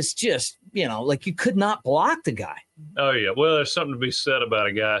 this just, you know, like you could not block the guy. Oh, yeah. Well, there's something to be said about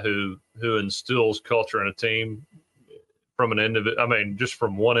a guy who instills culture in a team from an individual. I mean, just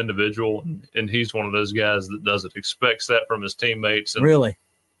from one individual. And he's one of those guys that does it, expects that from his teammates. And really?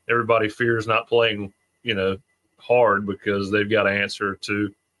 Everybody fears not playing, you know, hard because they've got to answer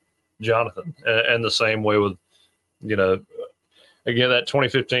to Jonathan. And the same way with, you know, again, that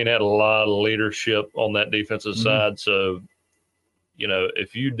 2015 had a lot of leadership on that defensive side. So, you know,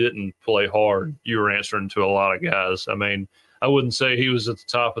 if you didn't play hard, you were answering to a lot of guys. I mean, I wouldn't say he was at the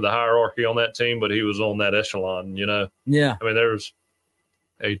top of the hierarchy on that team, but he was on that echelon, you know? Yeah. I mean, there's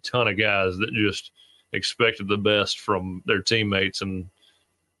a ton of guys that just expected the best from their teammates. And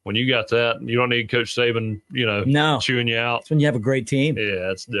when you got that, you don't need Coach Saban, you know, chewing you out. That's when you have a great team. Yeah,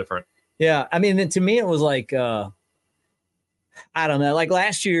 it's different. Yeah. I mean, to me, it was like, I don't know, like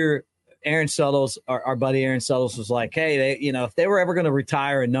last year, Aaron Suttles, our buddy Aaron Suttles was like, hey, if they were ever going to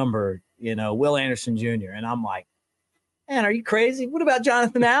retire a number, you know, Will Anderson Jr. And I'm like, man, are you crazy? What about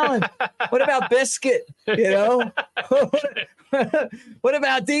Jonathan Allen? What about Biscuit? You know, what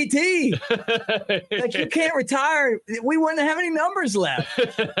about DT? Like you can't retire. We wouldn't have any numbers left.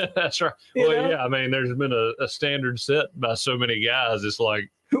 That's right. Yeah. I mean, there's been a standard set by so many guys. It's like,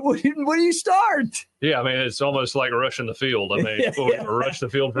 what do you start? Yeah, I mean, it's almost like rushing the field. I mean, rush the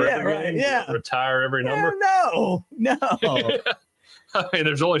field for every game, retire every number. No. I mean,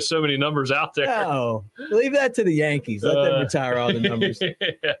 there's only so many numbers out there. No, leave that to the Yankees. Let them retire all the numbers.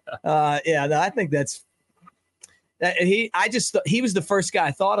 I think that's that. He was the first guy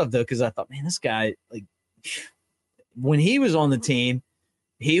I thought of, though, because I thought, man, this guy, like, when he was on the team,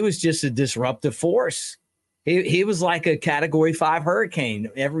 he was just a disruptive force. He was like a Category 5 hurricane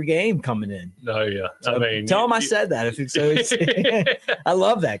every game coming in. Oh, yeah. So I mean, tell him I said that. I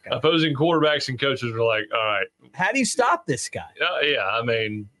love that guy. Opposing quarterbacks and coaches were like, all right. How do you stop this guy? Yeah. I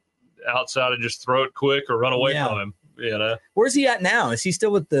mean, outside of just throw it quick or run away from him, you know. Where's he at now? Is he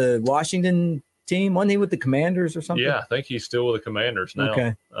still with the Washington team? Wasn't he with the Commanders or something? Yeah, I think he's still with the Commanders now.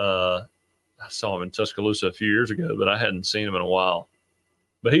 Okay. I saw him in Tuscaloosa a few years ago, but I hadn't seen him in a while.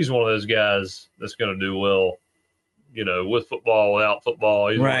 But he's one of those guys that's going to do well, with football, without football.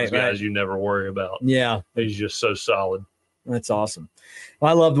 He's one of those guys you never worry about. Yeah. He's just so solid. That's awesome.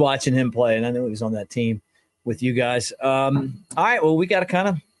 Well, I loved watching him play, and I know he was on that team with you guys. All right, well, we got to kind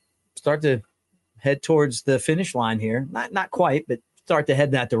of start to head towards the finish line here. Not quite, but start to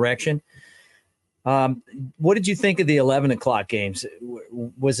head that direction. What did you think of the 11 o'clock games?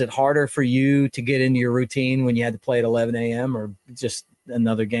 Was it harder for you to get into your routine when you had to play at 11 a.m. or just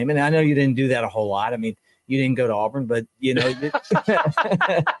another game? And I know you didn't do that a whole lot. I mean, you didn't go to Auburn, but,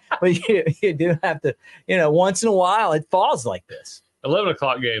 but you do have to, once in a while it falls like this. 11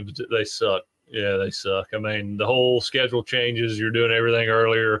 o'clock games, they suck. Yeah, they suck. I mean, the whole schedule changes. You're doing everything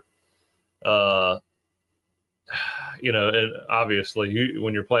earlier. And obviously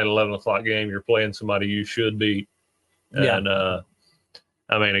when you're playing 11 o'clock game, you're playing somebody you should beat. And, I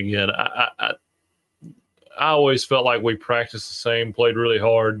mean, again, I always felt like we practiced the same, played really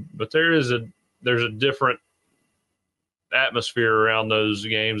hard, but there's a different atmosphere around those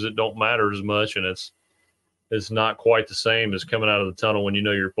games that don't matter as much. And it's not quite the same as coming out of the tunnel when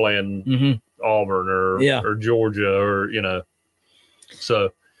you're playing Auburn or Georgia or,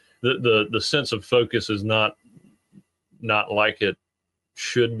 so the sense of focus is not like it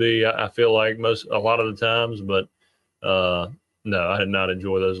should be. I feel like a lot of the times, but no, I did not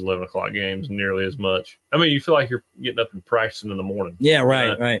enjoy those 11 o'clock games nearly as much. I mean, you feel like you're getting up and practicing in the morning. Yeah,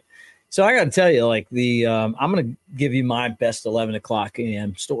 right. So I got to tell you, like I'm going to give you my best 11 o'clock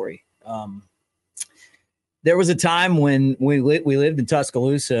a.m. story. There was a time when we lived in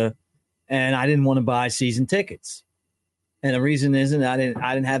Tuscaloosa, and I didn't want to buy season tickets. And the reason isn't I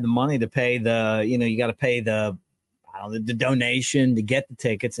didn't have the money to pay you got to pay the donation to get the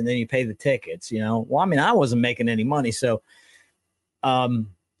tickets, and then you pay the tickets, Well, I mean, I wasn't making any money. So I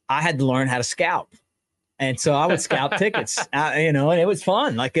had to learn how to scalp. And so I would scalp tickets, and it was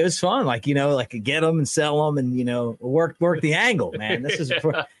fun. Like, it was fun. Like, get them and sell them and, work the angle, man. This is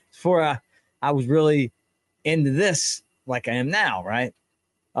before I was really into this like I am now, right?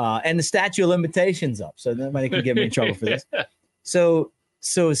 And the statute of limitations up, so nobody can get me in trouble for this. So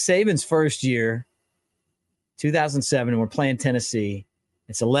Saban's first year, 2007, and we're playing Tennessee.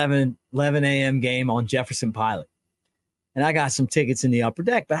 It's 11 a.m. game on Jefferson Pilot. And I got some tickets in the upper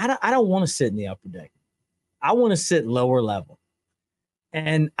deck, but I don't want to sit in the upper deck. I want to sit lower level.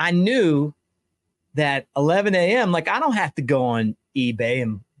 And I knew that 11 a.m., like, I don't have to go on eBay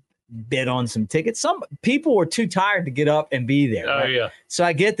and bid on some tickets. Some people were too tired to get up and be there. Oh, right? Yeah. So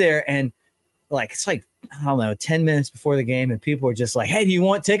I get there, and it's like, I don't know, 10 minutes before the game, and people are just like, hey, do you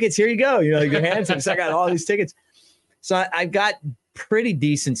want tickets? Here you go. Your hands. And so I got all these tickets. So I got pretty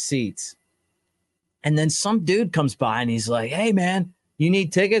decent seats. And then some dude comes by and he's like, hey, man, you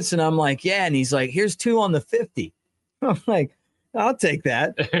need tickets? And I'm like, yeah. And he's like, here's 2 on the 50. I'm like, I'll take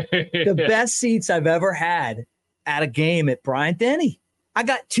that. The best seats I've ever had at a game at Bryant-Denny. I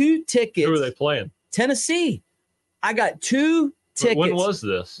got 2 tickets. Who were they playing? Tennessee. I got 2 tickets. When was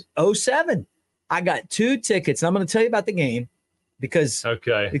this? 2007. I got 2 tickets. And I'm going to tell you about the game because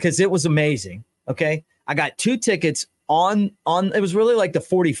it was amazing. Okay. I got 2 tickets on it was really like the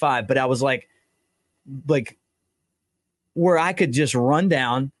 45, but I was like where I could just run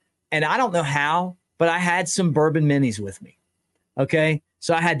down, and I don't know how, but I had some bourbon minis with me. Okay.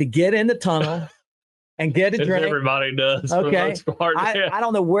 So I had to get in the tunnel and get a drink. Everybody does. Okay. I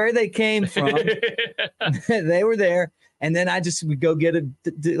don't know where they came from. They were there. And then I just would go get a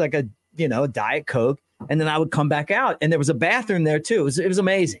Diet Coke, and then I would come back out, and there was a bathroom there too. It was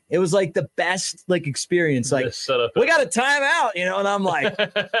amazing. It was like the best experience. Like, we got a timeout, and I'm like,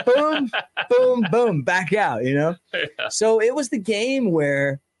 boom, boom, boom, back out, Yeah. So it was the game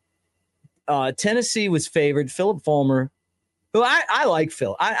where Tennessee was favored. Philip Fulmer, who I like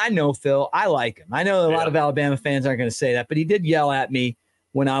Phil. I know Phil. I like him. I know a lot of Alabama fans aren't going to say that, but he did yell at me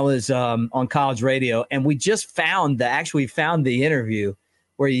when I was on college radio, and we just found the interview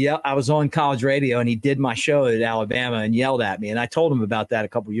where I was on college radio, and he did my show at Alabama and yelled at me. And I told him about that a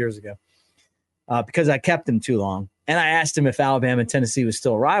couple years ago because I kept him too long. And I asked him if Alabama and Tennessee was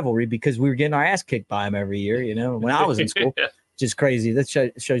still a rivalry because we were getting our ass kicked by him every year, when I was in school, which is crazy. That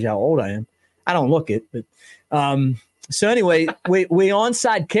shows you how old I am. I don't look it. But so anyway, we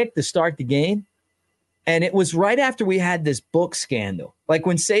onside kicked to start the game. And it was right after we had this book scandal. Like,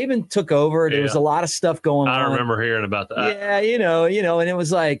 when Saban took over, there was a lot of stuff going on. I remember hearing about that. Yeah, and it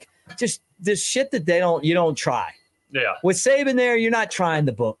was like just this shit that you don't try. Yeah. With Saban there, you're not trying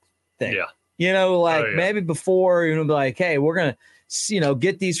the book thing. Yeah. Maybe before, be like, hey, we're going to,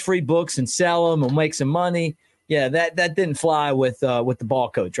 get these free books and sell them and make some money. Yeah, that didn't fly with the ball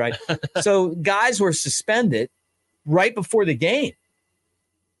coach, right? So guys were suspended right before the game.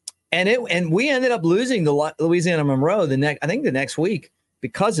 And we ended up losing to Louisiana Monroe the next week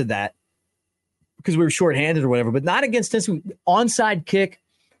because of that, because we were shorthanded or whatever, but not against Tennessee. Onside kick,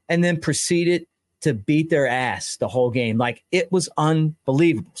 and then proceeded to beat their ass the whole game. Like, it was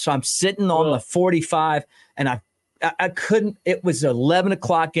unbelievable. So I'm sitting on the 45, and I couldn't. It was an 11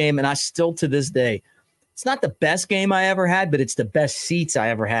 o'clock game, and I still to this day, it's not the best game I ever had, but it's the best seats I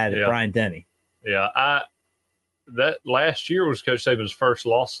ever had at Bryant-Denny. Yeah, that last year was Coach Saban's first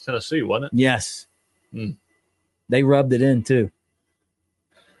loss to Tennessee, wasn't it? Yes. They rubbed it in, too.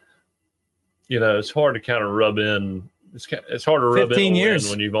 It's hard to kind of rub in. It's hard to rub 15 in years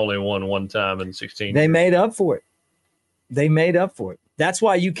when you've only won one time in 16 They years. made up for it. That's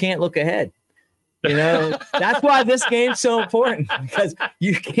why you can't look ahead. That's why this game's so important, because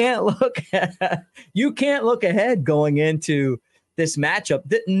you can't look ahead going into this matchup.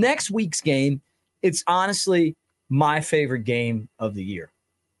 The next week's game, it's honestly my favorite game of the year.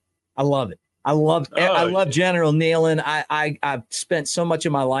 I love it. I love General Neyland. I've spent so much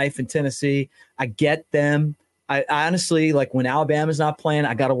of my life in Tennessee. I get them. I honestly, like, when Alabama's not playing,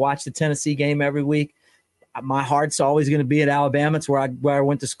 I got to watch the Tennessee game every week. My heart's always going to be at Alabama. It's where I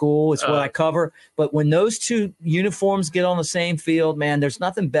went to school. It's what I cover. But when those two uniforms get on the same field, man, there's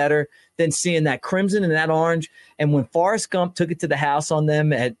nothing better than seeing that crimson and that orange. And when Forrest Gump took it to the house on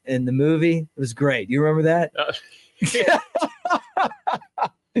them in the movie, it was great. You remember that?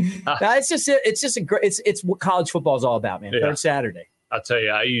 It's what college football is all about, man. Third Saturday. I tell you,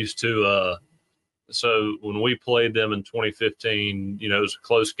 I used to. So when we played them in 2015, it was a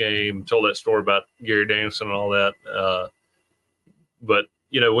close game. Told that story about Gary Danielson and all that. But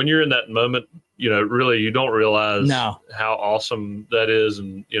when you're in that moment, really you don't realize how awesome that is,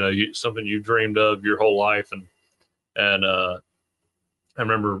 and something you dreamed of your whole life. And I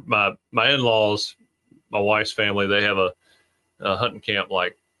remember my in-laws, my wife's family, they have a hunting camp,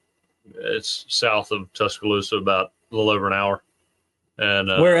 like, it's south of Tuscaloosa, about a little over an hour. And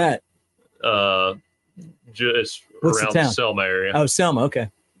where at? Just What's around the the town? Selma area. Oh, Selma, okay.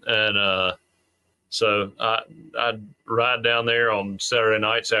 And so I'd ride down there on Saturday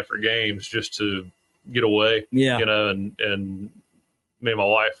nights after games just to get away. Yeah. And me and my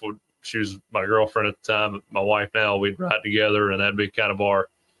wife she was my girlfriend at the time, my wife now, we'd ride together, and that'd be kind of our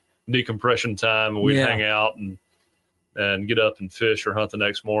decompression time. And we'd hang out and get up and fish or hunt the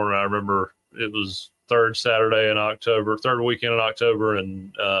next morning. I remember it was third weekend in October,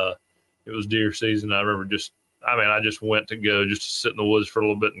 and it was deer season. I remember I just went to go just to sit in the woods for a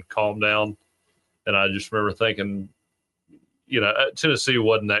little bit and calm down. And I just remember thinking, Tennessee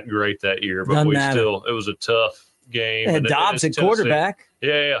wasn't that great that year, but it was a tough game. And Dobbs at quarterback.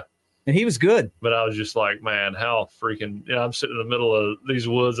 Yeah. And he was good. But I was just like, man, how freaking, I'm sitting in the middle of these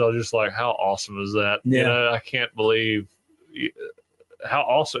woods. I was just like, how awesome is that? Yeah. I can't believe how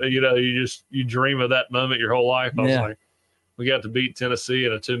awesome, you dream of that moment your whole life. I was like, we got to beat Tennessee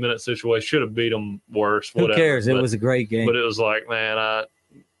in a 2-minute situation. Should have beat them worse. Who cares? It was a great game. But it was like, man,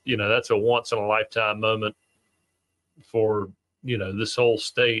 that's a once in a lifetime moment for, this whole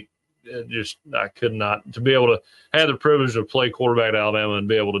state. I could not, to be able to have the privilege to play quarterback at Alabama and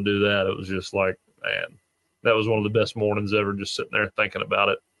be able to do that. It was just like, man, that was one of the best mornings ever, just sitting there thinking about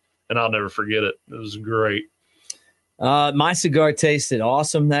it. And I'll never forget it. It was great. My cigar tasted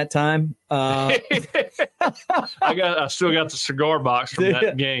awesome that time. I still got the cigar box from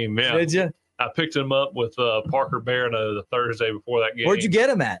that game. Yeah. Did you? I picked him up with Parker Barano the Thursday before that game. Where'd you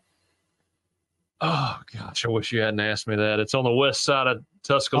get him at? Oh gosh, I wish you hadn't asked me that. It's on the west side of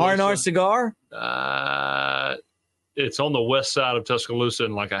Tuscaloosa. R&R Cigar? It's on the west side of Tuscaloosa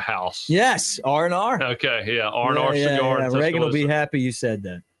in like a house. Yes, R&R. Okay, yeah, R&R Cigar. Yeah. Reagan will be happy you said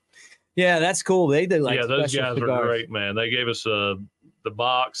that. Yeah, that's cool. They did like those guys cigars. were great, man. They gave us the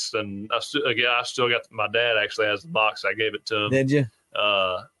box, and I still got. My dad actually has the box. I gave it to him. Did you?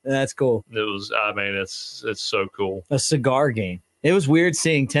 That's cool. It was. I mean, it's so cool. A cigar game. It was weird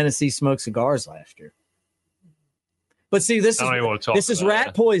seeing Tennessee smoke cigars last year. But see, this is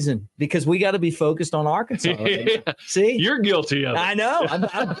rat poison, because we got to be focused on Arkansas. Yeah. See, you're guilty of it. I know. I'm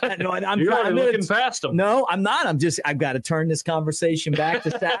looking past them. No, I'm not. I've got to turn this conversation back to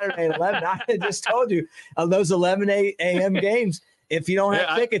Saturday at 11. I just told you those 11 a.m. games. If you don't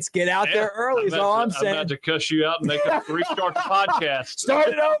have tickets, get out there early. Is all I'm saying. I'm about to cuss you out and make a restart the podcast. Start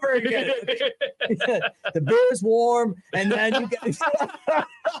it over again. The beer's warm, and then you guys.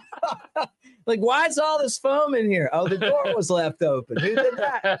 Like, why is all this foam in here? Oh, the door was left open. Who did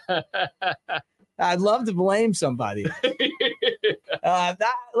that? I'd love to blame somebody. I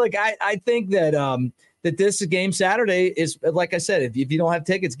think that that this game Saturday is, like I said, if you don't have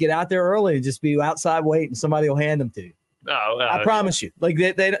tickets, get out there early and just be outside waiting. Somebody will hand them to you. I promise you. Like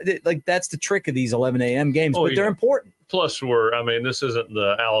they like that's the trick of these 11 a.m. games, but they're important. Plus, this isn't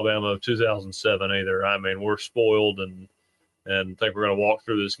the Alabama of 2007 either. I mean, we're spoiled and think we're going to walk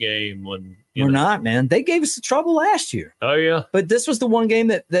through this game when we're not, man. They gave us the trouble last year. Oh yeah, but this was the one game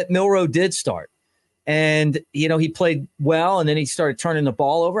that Milroe did start, and he played well, and then he started turning the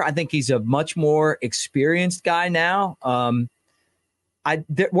ball over. I think he's a much more experienced guy now.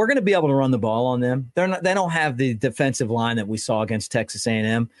 We're going to be able to run the ball on them. They don't have the defensive line that we saw against Texas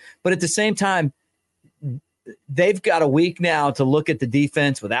A&M, but at the same time, they've got a week now to look at the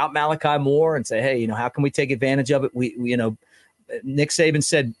defense without Malachi Moore and say, hey, how can we take advantage of it? We Nick Saban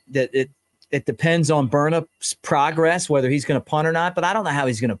said that it depends on Burnup's progress, whether he's going to punt or not, but I don't know how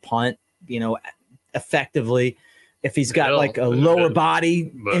he's going to punt, effectively. If he's got like a lower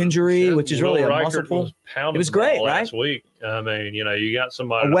body injury, which is really a muscle pull. It was great, right? Last week. I mean, you got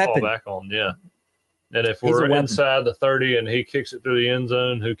somebody to fall back on. Yeah. And if we're inside the 30 and he kicks it through the end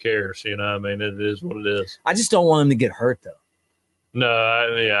zone, who cares? It is what it is. I just don't want him to get hurt, though. No,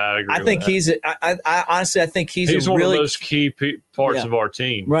 I agree. I think I honestly, I think he's one really, of those key parts of our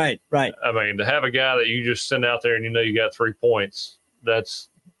team. Right. I mean, to have a guy that you just send out there and you got 3 points, that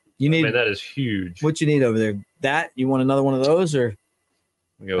is huge. What you need over there? That you want another one of those, or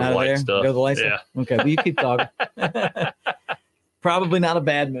go with light stuff? Go with the light stuff. Okay, well, you keep talking. Probably not a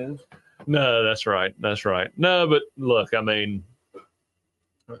bad move. No, that's right. No, but look, I mean,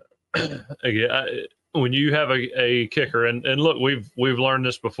 again, when you have a kicker, and look, we've learned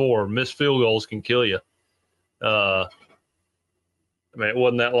this before. Missed field goals can kill you. I mean, it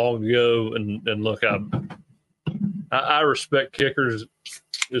wasn't that long ago, and look, I respect kickers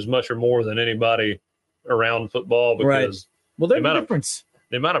as much or more than anybody around football because there's a difference.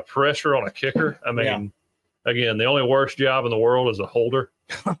 The amount of pressure on a kicker. I mean, again, the only worst job in the world is a holder.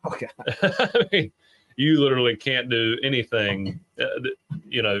 Oh, God. I mean, you literally can't do anything.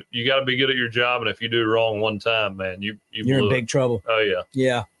 You got to be good at your job, and if you do wrong one time, man, you're in big trouble. Oh yeah,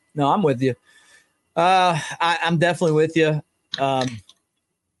 yeah. No, I'm with you. I'm definitely with you.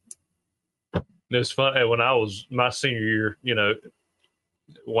 It's funny when I was my senior year.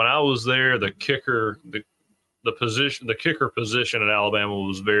 When I was there, the kicker, the kicker position at Alabama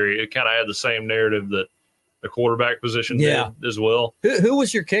was it kind of had the same narrative that the quarterback position did as well. Who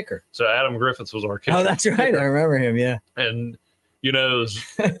was your kicker? So Adam Griffiths was our kicker. Oh, that's right. I remember him. Yeah. And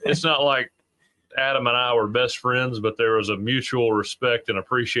it's not like Adam and I were best friends, but there was a mutual respect and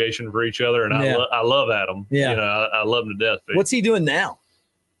appreciation for each other. And I love Adam. Yeah. I love him to death. What's he doing now?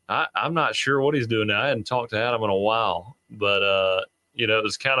 I'm not sure what he's doing now. I hadn't talked to Adam in a while, but it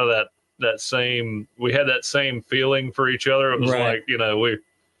was kind of that same. We had that same feeling for each other. It was like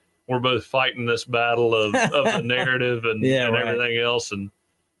we're both fighting this battle of the narrative and everything else. And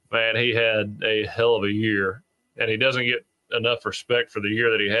man, he had a hell of a year, and he doesn't get enough respect for the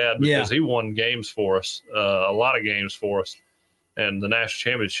year that he had because he won games for us, a lot of games for us, and the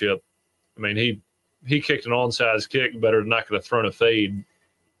national championship. I mean, he kicked an onside kick better than I could have thrown a fade.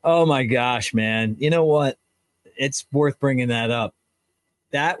 Oh my gosh, man! You know what? It's worth bringing that up.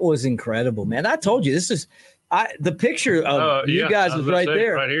 That was incredible, man. I told you this is the picture of you guys is right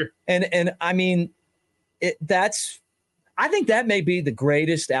there, right here. And I mean, I think that may be the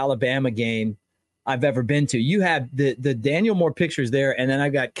greatest Alabama game I've ever been to. You have the Daniel Moore pictures there, and then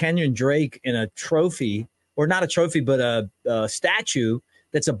I've got Kenyon Drake in a trophy, or not a trophy, but a statue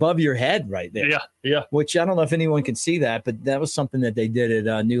that's above your head right there. Yeah. Which I don't know if anyone can see that, but that was something that they did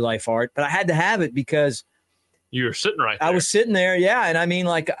at New Life Art. But I had to have it because you were sitting right there. I was sitting there, yeah. And I mean,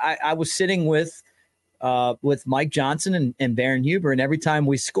 like I was sitting with Mike Johnson and Baron Huber, and every time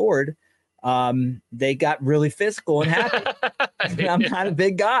we scored, they got really physical and happy. And I'm not a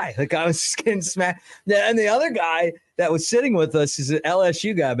big guy. Like I was getting smacked. And the other guy that was sitting with us is an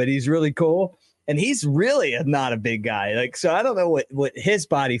LSU guy, but he's really cool. And he's really not a big guy. Like, so I don't know what his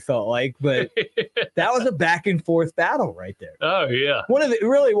body felt like, but that was a back and forth battle right there. Oh yeah. It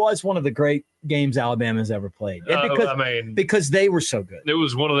really was one of the great games Alabama's ever played. And because they were so good. It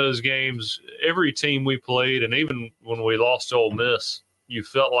was one of those games, every team we played, and even when we lost to Ole Miss, you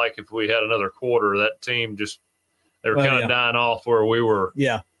felt like if we had another quarter, that team they were kind of dying off where we were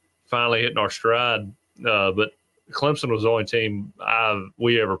finally hitting our stride. But Clemson was the only team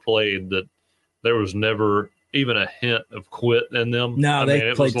we ever played that there was never even a hint of quit in them. No,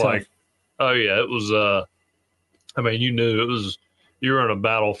 they played tough. Like, oh yeah, it was. You knew it was. You were in a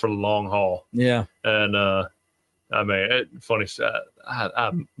battle for the long haul. Yeah, and funny.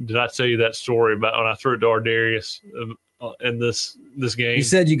 Did I tell you that story about when I threw it to Ardarius in this game. You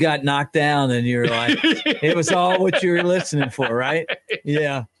said you got knocked down, and you're like, it was all what you were listening for, right?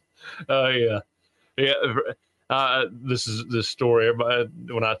 Yeah. Oh yeah. This story. Everybody,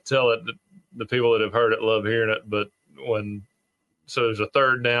 when I tell it, the people that have heard it love hearing it. But so there's a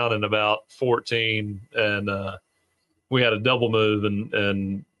third down and about 14, and we had a double move,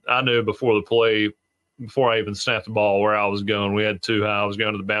 and I knew before the play, before I even snapped the ball, where I was going. We had too high. I was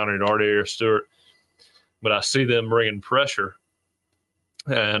going to the boundary to Artie Stewart, but I see them bringing pressure,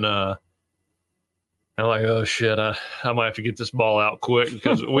 and I'm like, oh shit, I might have to get this ball out quick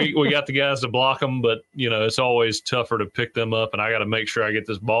because we got the guys to block them, but it's always tougher to pick them up, and I got to make sure I get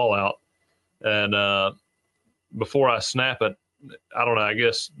this ball out. And before I snap it, I don't know, I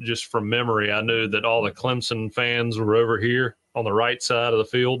guess just from memory, I knew that all the Clemson fans were over here on the right side of the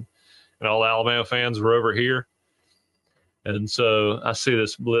field, and all the Alabama fans were over here. And so I see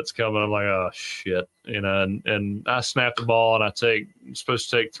this blitz coming. I'm like, oh shit, and I snap the ball, and I'm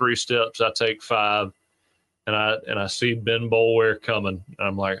supposed to take 3 steps. I take 5, and I see Ben Boulware coming, and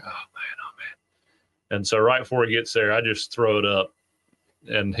I'm like, oh man. And so right before he gets there, I just throw it up,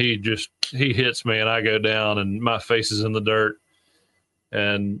 and he hits me, and I go down, and my face is in the dirt.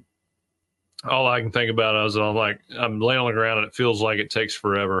 And all I can think about is I'm laying on the ground, and it feels like it takes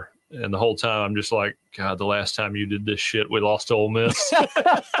forever. And the whole time I'm just like, God, the last time you did this shit, we lost to Ole Miss.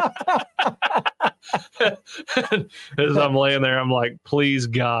 As I'm laying there, I'm like, please,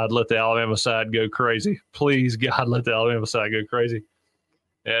 God, let the Alabama side go crazy. Please, God, let the Alabama side go crazy.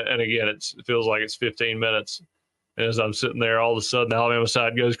 And again, it feels like it's 15 minutes. And as I'm sitting there, all of a sudden, the Alabama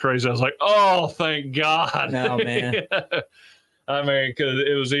side goes crazy. I was like, oh, thank God. Oh, man. I mean, because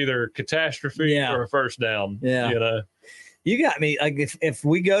it was either catastrophe or a first down. Yeah. You got me. Like, if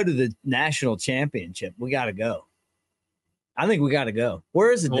we go to the national championship, we got to go. I think we got to go.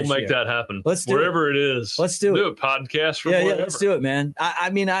 Where is it this year? We'll make that happen. Let's do Wherever it is. Let's do it. Do a podcast from wherever. Yeah, let's do it, man.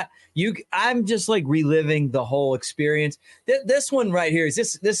 I'm just like reliving the whole experience. This one right here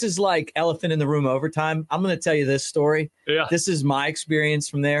this is like elephant in the room overtime. I'm going to tell you this story. Yeah. This is my experience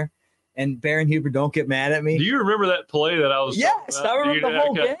from there. And Baron Huber, don't get mad at me. Do you remember that play that I was? Yes, I remember the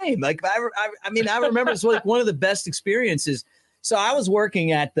whole game. Like I remember it's like one of the best experiences. So I was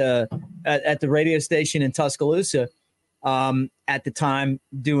working at the radio station in Tuscaloosa at the time,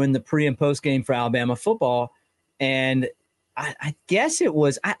 doing the pre and post game for Alabama football, and I guess it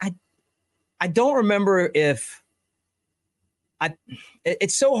was I don't remember if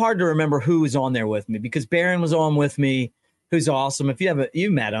it's so hard to remember who was on there with me because Baron was on with me. Who's awesome. If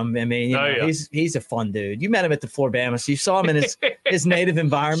you met him, I mean, he's a fun dude. You met him at the Floribama, so you saw him in his native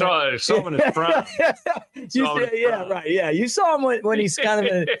environment. Saw him in his front. Right. Yeah, you saw him when he's kind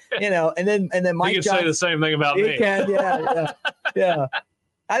of, and then Mike. He can say the same thing about me. He can, yeah.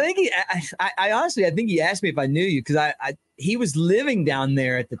 I think I honestly think he asked me if I knew you because he was living down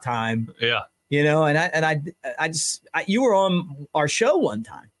there at the time. Yeah. You were on our show one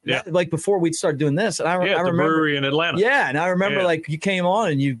time. Yeah. Like before we'd start doing this. And I remember brewery in Atlanta. Yeah. And I remember like you came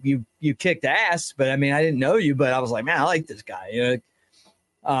on and you kicked ass, but I mean, I didn't know you, but I was like, man, I like this guy.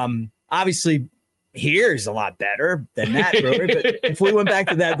 Obviously here's a lot better than that brewery, but if we went back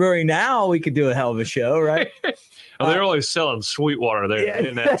to that brewery now, we could do a hell of a show, right? Well, they're only selling Sweetwater there. Yeah. They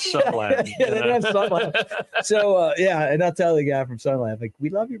didn't have Sunland. They didn't have Sunland. So, and I'll tell the guy from Sunland, like, we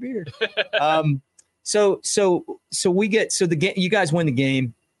love your beer. So we get, the game, you guys win the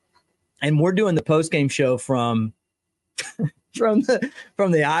game and we're doing the post-game show from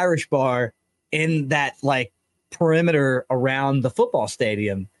the Irish bar in that like perimeter around the football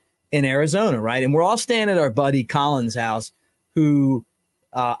stadium in Arizona. Right. And we're all staying at our buddy Colin's house, who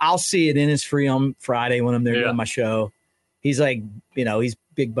I'll see it in his free on Friday when I'm there doing my show. He's like, he's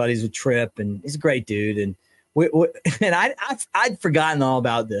big buddies with Tripp and he's a great dude. And I'd forgotten all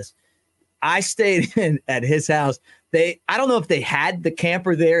about this. I stayed at his house. I don't know if they had the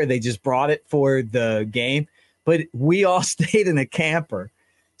camper there or they just brought it for the game, but we all stayed in a camper.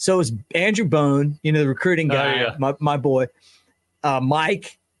 So it was Andrew Bone, the recruiting guy, my boy,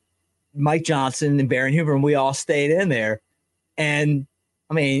 Mike Johnson and Baron Huber, and we all stayed in there. And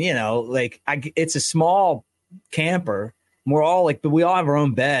I mean, it's a small camper. We're all but we all have our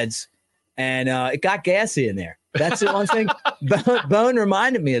own beds, and it got gassy in there. That's the one thing. Bone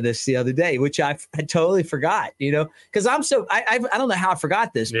reminded me of this the other day, which I had totally forgot. Because I'm so I don't know how I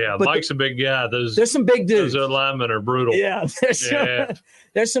forgot this. Yeah, but Mike's a big guy. There's some big dudes. Those linemen are brutal. Yeah,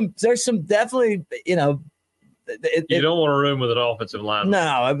 there's some definitely. You don't want a room with an offensive lineman.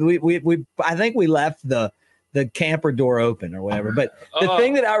 No, we I think we left the the camper door open or whatever. But the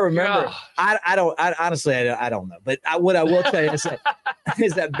thing that I remember, I don't know. But what I will tell you is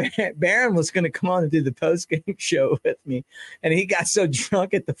that Barron was going to come on and do the post game show with me, and he got so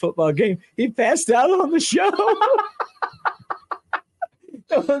drunk at the football game he passed out on the show.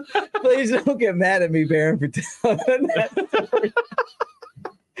 Please don't get mad at me, Barron, for telling that story.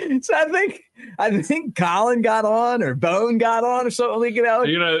 So I think Colin got on or Bone got on or something.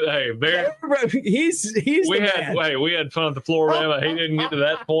 Hey, Barron, he's we had fun at the Floribama. He didn't get to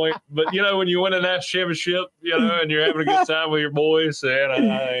that point, but when you win a national championship, and you're having a good time with your boys,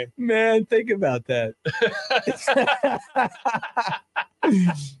 man, think about that.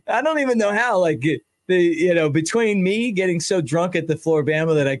 I don't even know how. Between me getting so drunk at the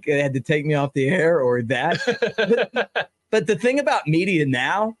Floribama that I had to take me off the air or that. But the thing about media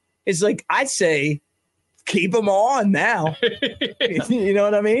now is I say, keep them on now. You know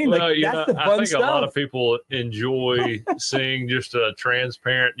what I mean? Well, that's the fun I think stuff. a lot of people enjoy seeing just a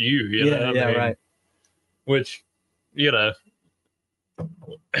transparent you. Right. Which, we'll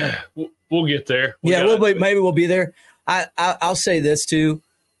get there. Maybe we'll be there. I'll say this too.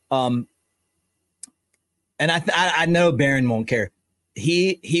 And I know Barron won't care.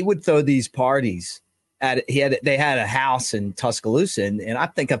 He would throw these parties. They had a house in Tuscaloosa, and I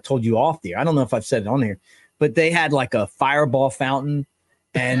think I've told you off the air. I don't know if I've said it on here, but they had a fireball fountain,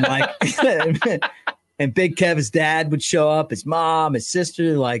 and and Big Kev's dad would show up, his mom, his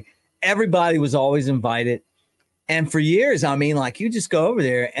sister, everybody was always invited. And for years, you just go over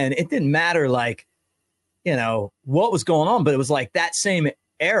there, and it didn't matter what was going on, but it was that same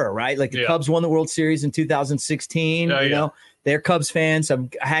era, right? The Cubs won the World Series in 2016. They're Cubs fans. I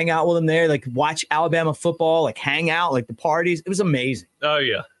hang out with them there, watch Alabama football, hang out, the parties. It was amazing. Oh,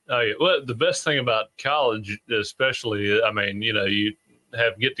 yeah. Well, the best thing about college, especially, you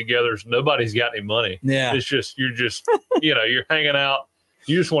have get-togethers. Nobody's got any money. Yeah. It's just, you're hanging out.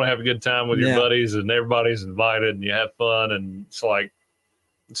 You just want to have a good time with your buddies, and everybody's invited, and you have fun. And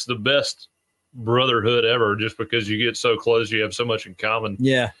it's the best brotherhood ever, just because you get so close. You have so much in common.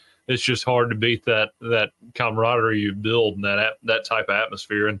 Yeah. It's just hard to beat that camaraderie you build and that type of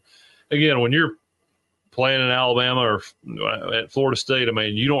atmosphere. And again, when you're playing in Alabama or at Florida State,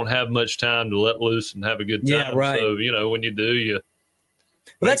 you don't have much time to let loose and have a good time. Yeah, right. So, when you do, you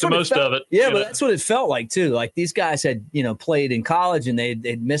make the most of it. Yeah, but that's what it felt like too. These guys had, played in college, and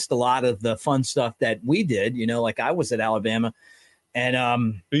they'd missed a lot of the fun stuff that we did. I was at Alabama,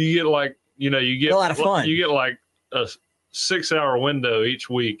 and you get you get a lot of fun. You get a 6-hour window each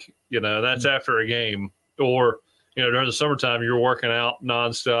week, that's after a game, or, during the summertime, you're working out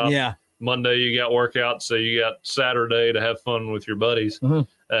nonstop. Yeah. Monday, you got workouts. So you got Saturday to have fun with your buddies. Mm-hmm.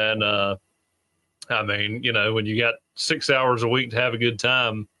 And, when you got 6 hours a week to have a good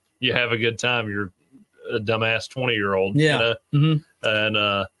time, you have a good time. You're a dumbass 20-year-old. Yeah. Mm-hmm. And,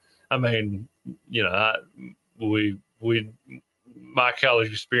 my college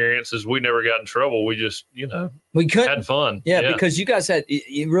experiences, we never got in trouble. We just, we had fun. Yeah, because you guys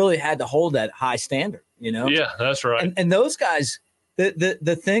you really had to hold that high standard, Yeah, that's right. And those guys,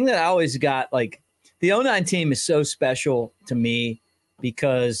 the thing that I always got, the 2009 team is so special to me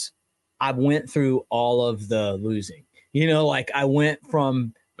because I went through all of the losing. I went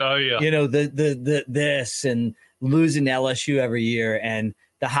from, the this and losing to LSU every year, and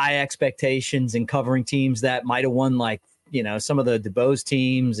the high expectations and covering teams that might have won some of the DeBose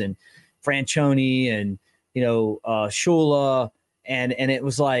teams and Franchione and, Shula. And it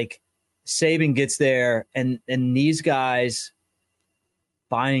was Saban gets there and these guys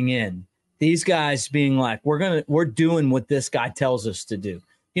buying in, these guys being we're doing what this guy tells us to do.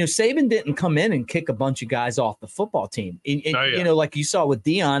 Saban didn't come in and kick a bunch of guys off the football team. Like you saw with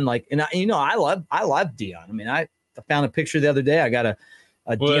Deion, I love Deion. I found a picture the other day. I got a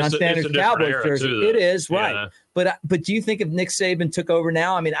Deion Sanders Cowboys jersey. It is, right. Yeah. But do you think if Nick Saban took over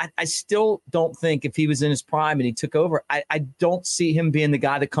now? I still don't think if he was in his prime and he took over, I don't see him being the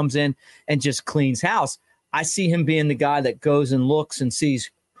guy that comes in and just cleans house. I see him being the guy that goes and looks and sees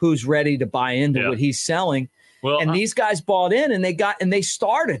who's ready to buy into what he's selling. Well, and these guys bought in and they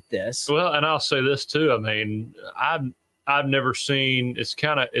started this. Well, and I'll say this too. I've never seen, it's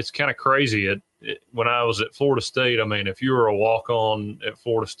kind of crazy. When I was at Florida State, if you were a walk-on at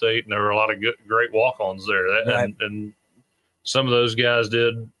Florida State, and there were a lot of great walk-ons there, and some of those guys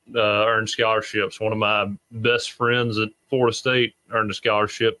did earn scholarships. One of my best friends at Florida State earned a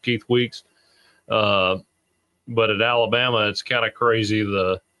scholarship, Keith Weeks. But at Alabama, it's kind of crazy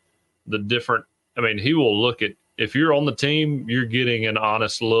the different. He will look at, if you're on the team, you're getting an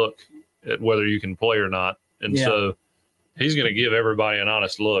honest look at whether you can play or not, and so he's going to give everybody an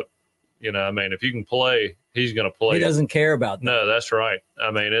honest look. If you can play, he's going to play. He doesn't care about that. No, that's right.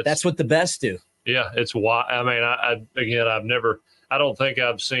 I mean, that's what the best do. Yeah, it's why. I mean, I don't think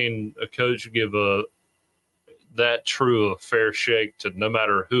I've seen a coach give that true a fair shake to no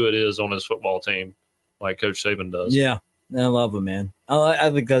matter who it is on his football team like Coach Saban does. Yeah, I love him, man. I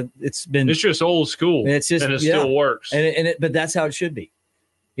think it's just old school. It's just, and it still works. But that's how it should be.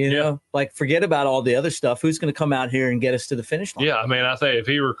 You know, like forget about all the other stuff. Who's going to come out here and get us to the finish line? Yeah, I mean, I think if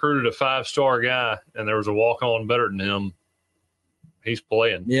he recruited a 5-star guy and there was a walk-on better than him, he's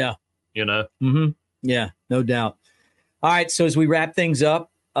playing. Yeah. You know? Mm-hmm. Yeah, no doubt. All right, so as we wrap things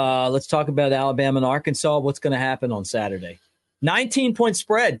up, let's talk about Alabama and Arkansas. What's going to happen on Saturday? 19-point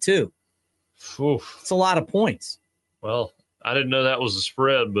spread, too. Oof. It's a lot of points. Well, I didn't know that was the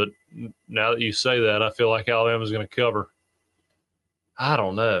spread, but now that you say that, I feel like Alabama's going to cover. I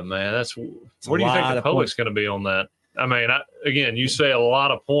don't know, man. Where do you think the public's going to be on that? I mean, again, you say a lot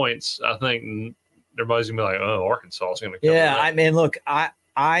of points. I think everybody's going to be like, oh, Arkansas is going to cover. Yeah, that. I mean, look, I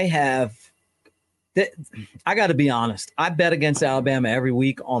got to be honest. I bet against Alabama every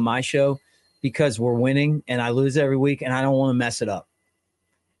week on my show because we're winning, and I lose every week, and I don't want to mess it up.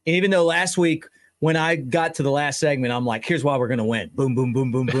 Even though last week when I got to the last segment, I'm like, here's why we're going to win. Boom, boom,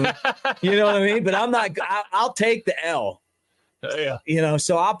 boom, boom, boom. You know what I mean? But I'm not – I'll take the L. Yeah. You know,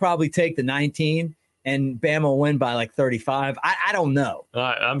 so I'll probably take the 19 and Bama will win by like 35. I don't know.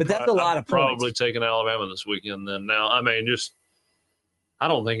 But that's a lot of points. Probably taking Alabama this weekend then. Now, I mean, I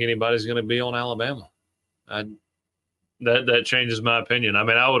don't think anybody's going to be on Alabama. That changes my opinion. I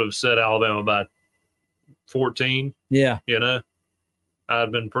mean, I would have said Alabama by 14. Yeah. You know,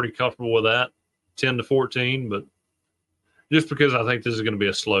 I'd been pretty comfortable with that, 10-14, but just because I think this is going to be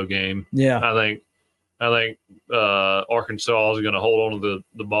a slow game. Yeah. I think Arkansas is going to hold on to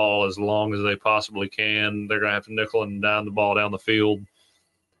the ball as long as they possibly can. They're going to have to nickel and dime the ball down the field.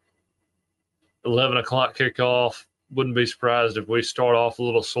 11 o'clock kickoff. Wouldn't be surprised if we start off a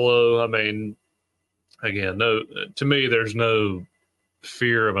little slow. I mean, again, to me, there's no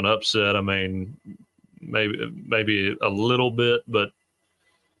fear of an upset. I mean, maybe a little bit, but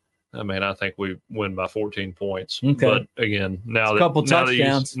I mean, I think we win by 14 points. Okay. But again, now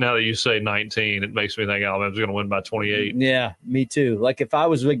that you say 19, it makes me think Alabama's going to win by 28. Yeah, me too. Like if I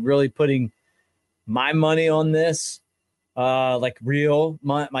was like really putting my money on this, like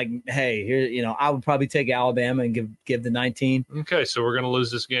hey, here, you know, I would probably take Alabama and give the 19. Okay, so we're going to lose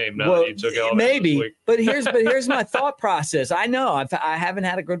this game now that you took Alabama maybe. this week. But here's my thought process. I know I haven't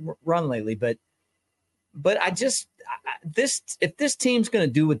had a good run lately, but if this team's going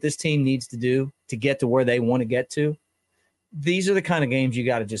to do what this team needs to do to get to where they want to get to, these are the kind of games you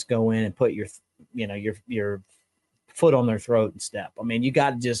got to just go in and put your foot on their throat and step. I mean, you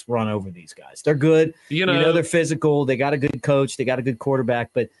got to just run over these guys. They're good. You know, they're physical. They got a good coach. They got a good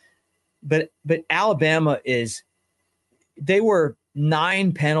quarterback. But Alabama they were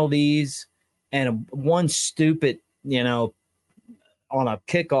 9 penalties and one stupid, you know, on a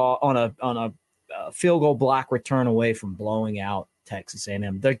kickoff on a field goal block return away from blowing out Texas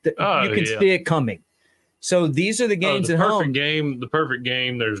A&M. You can see it coming. So these are the games at home. The perfect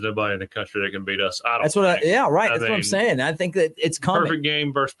game. There's nobody in the country that can beat us. That's what I'm saying. I think that it's coming. Perfect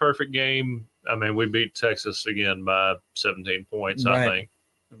game versus perfect game. I mean, we beat Texas again by 17 points. Right. I think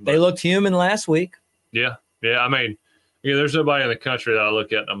they looked human last week. Yeah. I mean, there's nobody in the country that I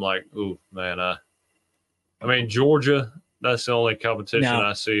look at and I'm like, ooh, man. I mean, Georgia. That's the only competition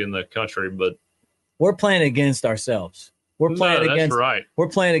I see in the country, but. We're playing against ourselves. We're playing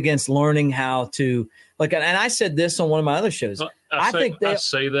against learning how to and I said this on one of my other shows. I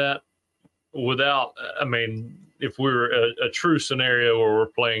say that without. I mean, if we were a true scenario where we're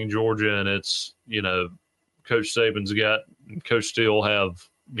playing Georgia and it's Coach Saban's got and Coach Steele have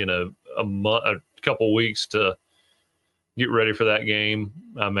a couple weeks to get ready for that game.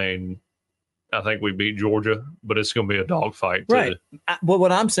 I mean, I think we beat Georgia, but it's going to be a dogfight. Right. But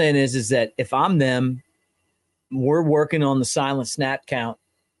what I'm saying is that if I'm them, we're working on the silent snap count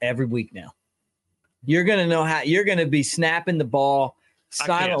every week now. You're going to know how you're going to be snapping the ball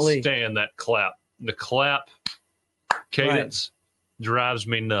silently. I can't stand that clap. The clap cadence drives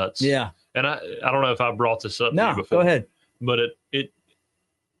me nuts. Yeah. And I don't know if I brought this up to you before. Go ahead. But it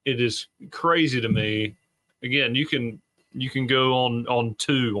is crazy to me. Again, you can go on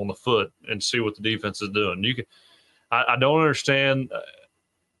 2 on the foot and see what the defense is doing. I don't understand.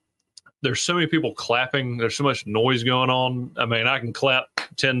 There's so many people clapping. There's so much noise going on. I mean, I can clap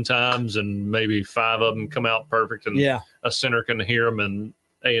 10 times and maybe 5 of them come out perfect, and a center can hear them in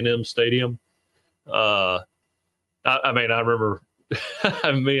A&M Stadium. I mean, I remember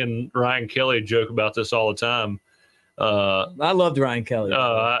me and Ryan Kelly joke about this all the time. I loved Ryan Kelly.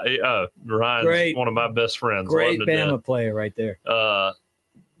 Ryan's one of my best friends. Great Bama player right there.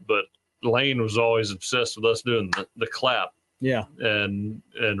 But Lane was always obsessed with us doing the clap. Yeah. And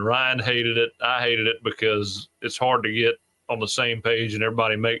Ryan hated it. I hated it because it's hard to get on the same page and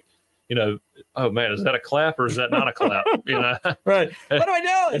everybody make, oh man, is that a clap or is that not a clap? Right. What am I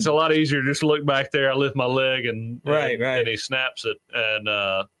doing? It's a lot easier just to look back there. I lift my leg and he snaps it. And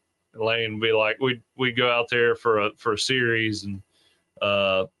Lane would be like, we'd go out there for a series. And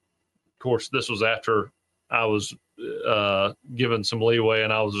of course, this was after I was given some leeway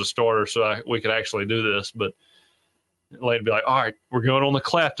and I was a starter, so we could actually do this. But Lane would be like, all right, we're going on the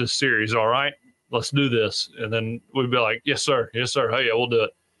clap this series. All right, let's do this. And then we'd be like, yes, sir. Yes, sir. Hey, yeah, we'll do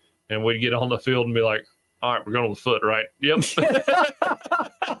it. And we'd get on the field and be like, all right, we're going on the foot, right? Yep.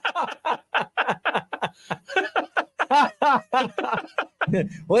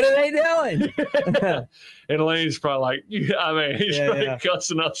 What are they doing? And Lane's probably like, he's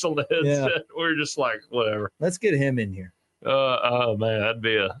cussing us on the headset. Yeah. We're just like, whatever. Let's get him in here. Oh man, that'd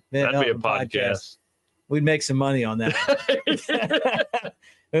be a podcast. We'd make some money on that.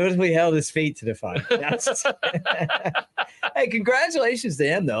 What if we held his feet to the fire? Hey, congratulations to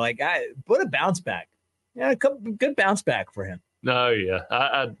him though. What a bounce back. Yeah, good bounce back for him. No, yeah.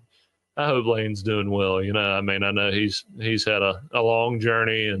 I hope Lane's doing well. I know he's had a long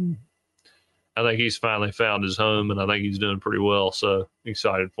journey, and I think he's finally found his home, and I think he's doing pretty well. So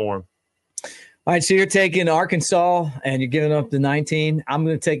excited for him. All right, so you're taking Arkansas, and you're giving up the 19. I'm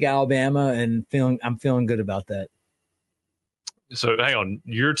going to take Alabama, and I'm feeling good about that. So hang on,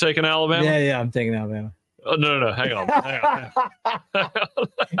 you're taking Alabama? Yeah, I'm taking Alabama. Oh, no, hang on.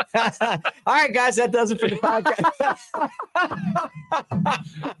 All right, guys, that does it for the podcast.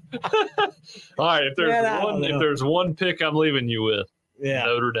 All right, if there's one pick I'm leaving you with,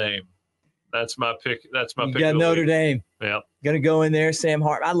 Notre Dame. That's my pick. You got Notre Dame. Yeah. Going to go in there, Sam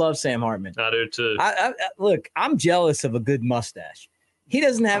Hartman. I love Sam Hartman. I do too. Look, I'm jealous of a good mustache. He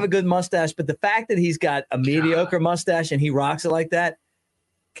doesn't have a good mustache, but the fact that he's got a mediocre mustache and he rocks it like that,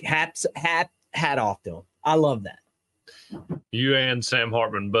 hat off to him. I love that. You and Sam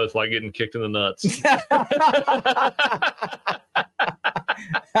Hartman both like getting kicked in the nuts.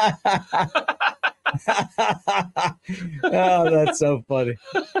 Oh, that's so funny.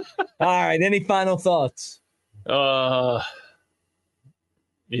 All right. Any final thoughts?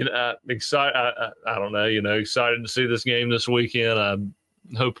 Excited. I don't know. Excited to see this game this weekend. I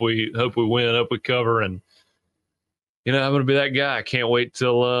hope we win. Hope we cover. And I'm going to be that guy. I can't wait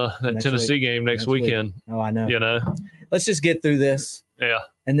till that Tennessee game next weekend. Oh, I know. Let's just get through this. Yeah.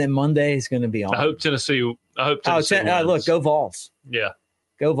 And then Monday is going to be on. I hope Tennessee wins. Look, go Vols. Yeah.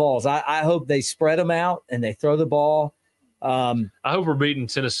 Go Vols. I hope they spread them out and they throw the ball. I hope we're beating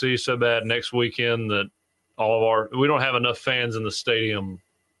Tennessee so bad next weekend that we don't have enough fans in the stadium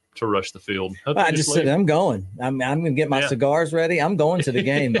to rush the field. I just said I'm going. I'm going to get my cigars ready. I'm going to the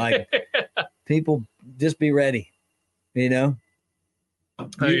game. People, just be ready. You're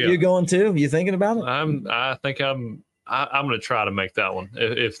going too? You thinking about it? I think I'm going to try to make that one.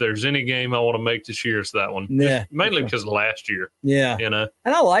 If there's any game I want to make this year, it's that one. Yeah, mainly because of last year. Yeah, and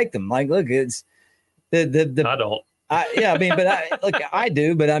I like them. Look, it's the. I don't. I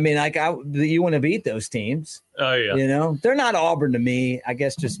do, but you want to beat those teams. Oh yeah. They're not Auburn to me. I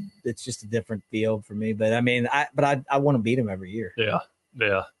guess it's just a different field for me. But I want to beat them every year. Yeah.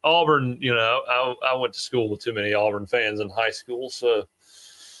 Yeah. Auburn, I went to school with too many Auburn fans in high school. So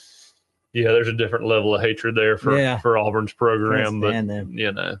yeah, there's a different level of hatred there for Auburn's program. But I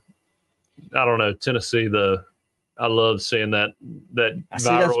don't know. Tennessee, I love seeing that I see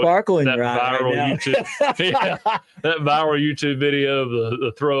that sparkle in your eye right YouTube, that viral YouTube video of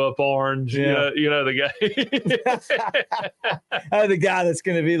the throw up orange. Yeah. The guy. The guy that's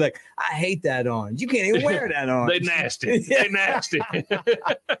going to be like, I hate that orange. You can't even wear that orange. They nasty. They nasty.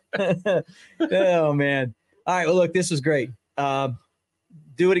 Oh man! All right. Well, look, this was great.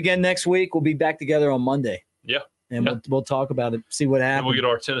 Do it again next week. We'll be back together on Monday. Yeah. And we'll talk about it, see what happens. And we'll get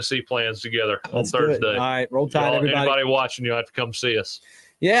our Tennessee plans together on Let's Thursday. All right, roll tide, everybody. Anybody watching, you'll have to come see us.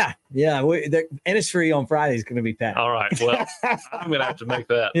 Yeah. Innisfree on Friday is going to be packed. All right, well, I'm going to have to make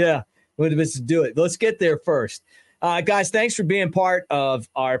that. Yeah, let's do it. Let's get there first. Guys, thanks for being part of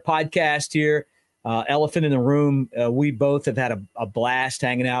our podcast here, Elephant in the Room. We both have had a blast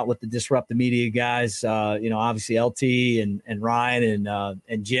hanging out with the Disrupt the Media guys. Obviously LT and Ryan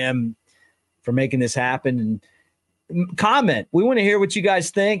and Jim for making this happen. And comment. We want to hear what you guys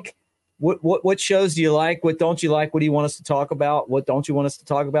think. What shows do you like? What don't you like? What do you want us to talk about? What don't you want us to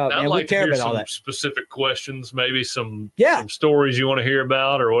talk about? And we care about all that. Specific questions, maybe some stories you want to hear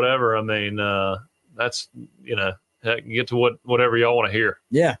about or whatever. That's heck, get to whatever y'all want to hear.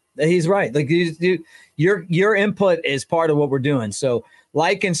 Yeah, he's right. Like your input is part of what we're doing. So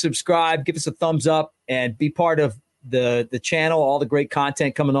like and subscribe, give us a thumbs up, and be part of the channel. All the great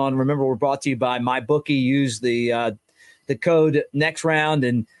content coming on. Remember, we're brought to you by MyBookie. Use the code next round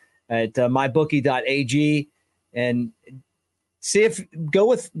and at mybookie.ag and see if go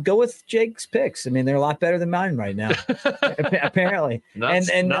with Jake's picks. I mean, they're a lot better than mine right now, apparently. Not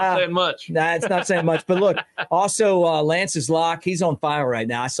saying much. Nah, it's not saying much. But look, also Lance's lock. He's on fire right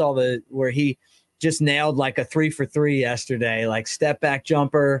now. I saw where he just nailed like a 3 for 3 yesterday, like step back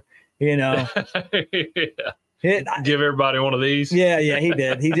jumper. Yeah. Give everybody one of these. Yeah, he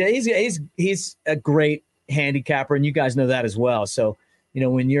did. He's a great handicapper, and you guys know that as well. So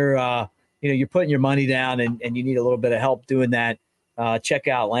when you're you're putting your money down and you need a little bit of help doing that, check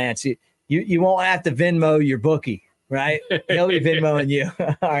out Lance. You won't have to Venmo your bookie, right? He'll be Venmoing you.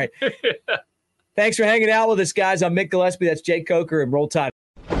 All right. Thanks for hanging out with us, guys. I'm Mick Gillespie. That's Jake Coker, and Roll Tide.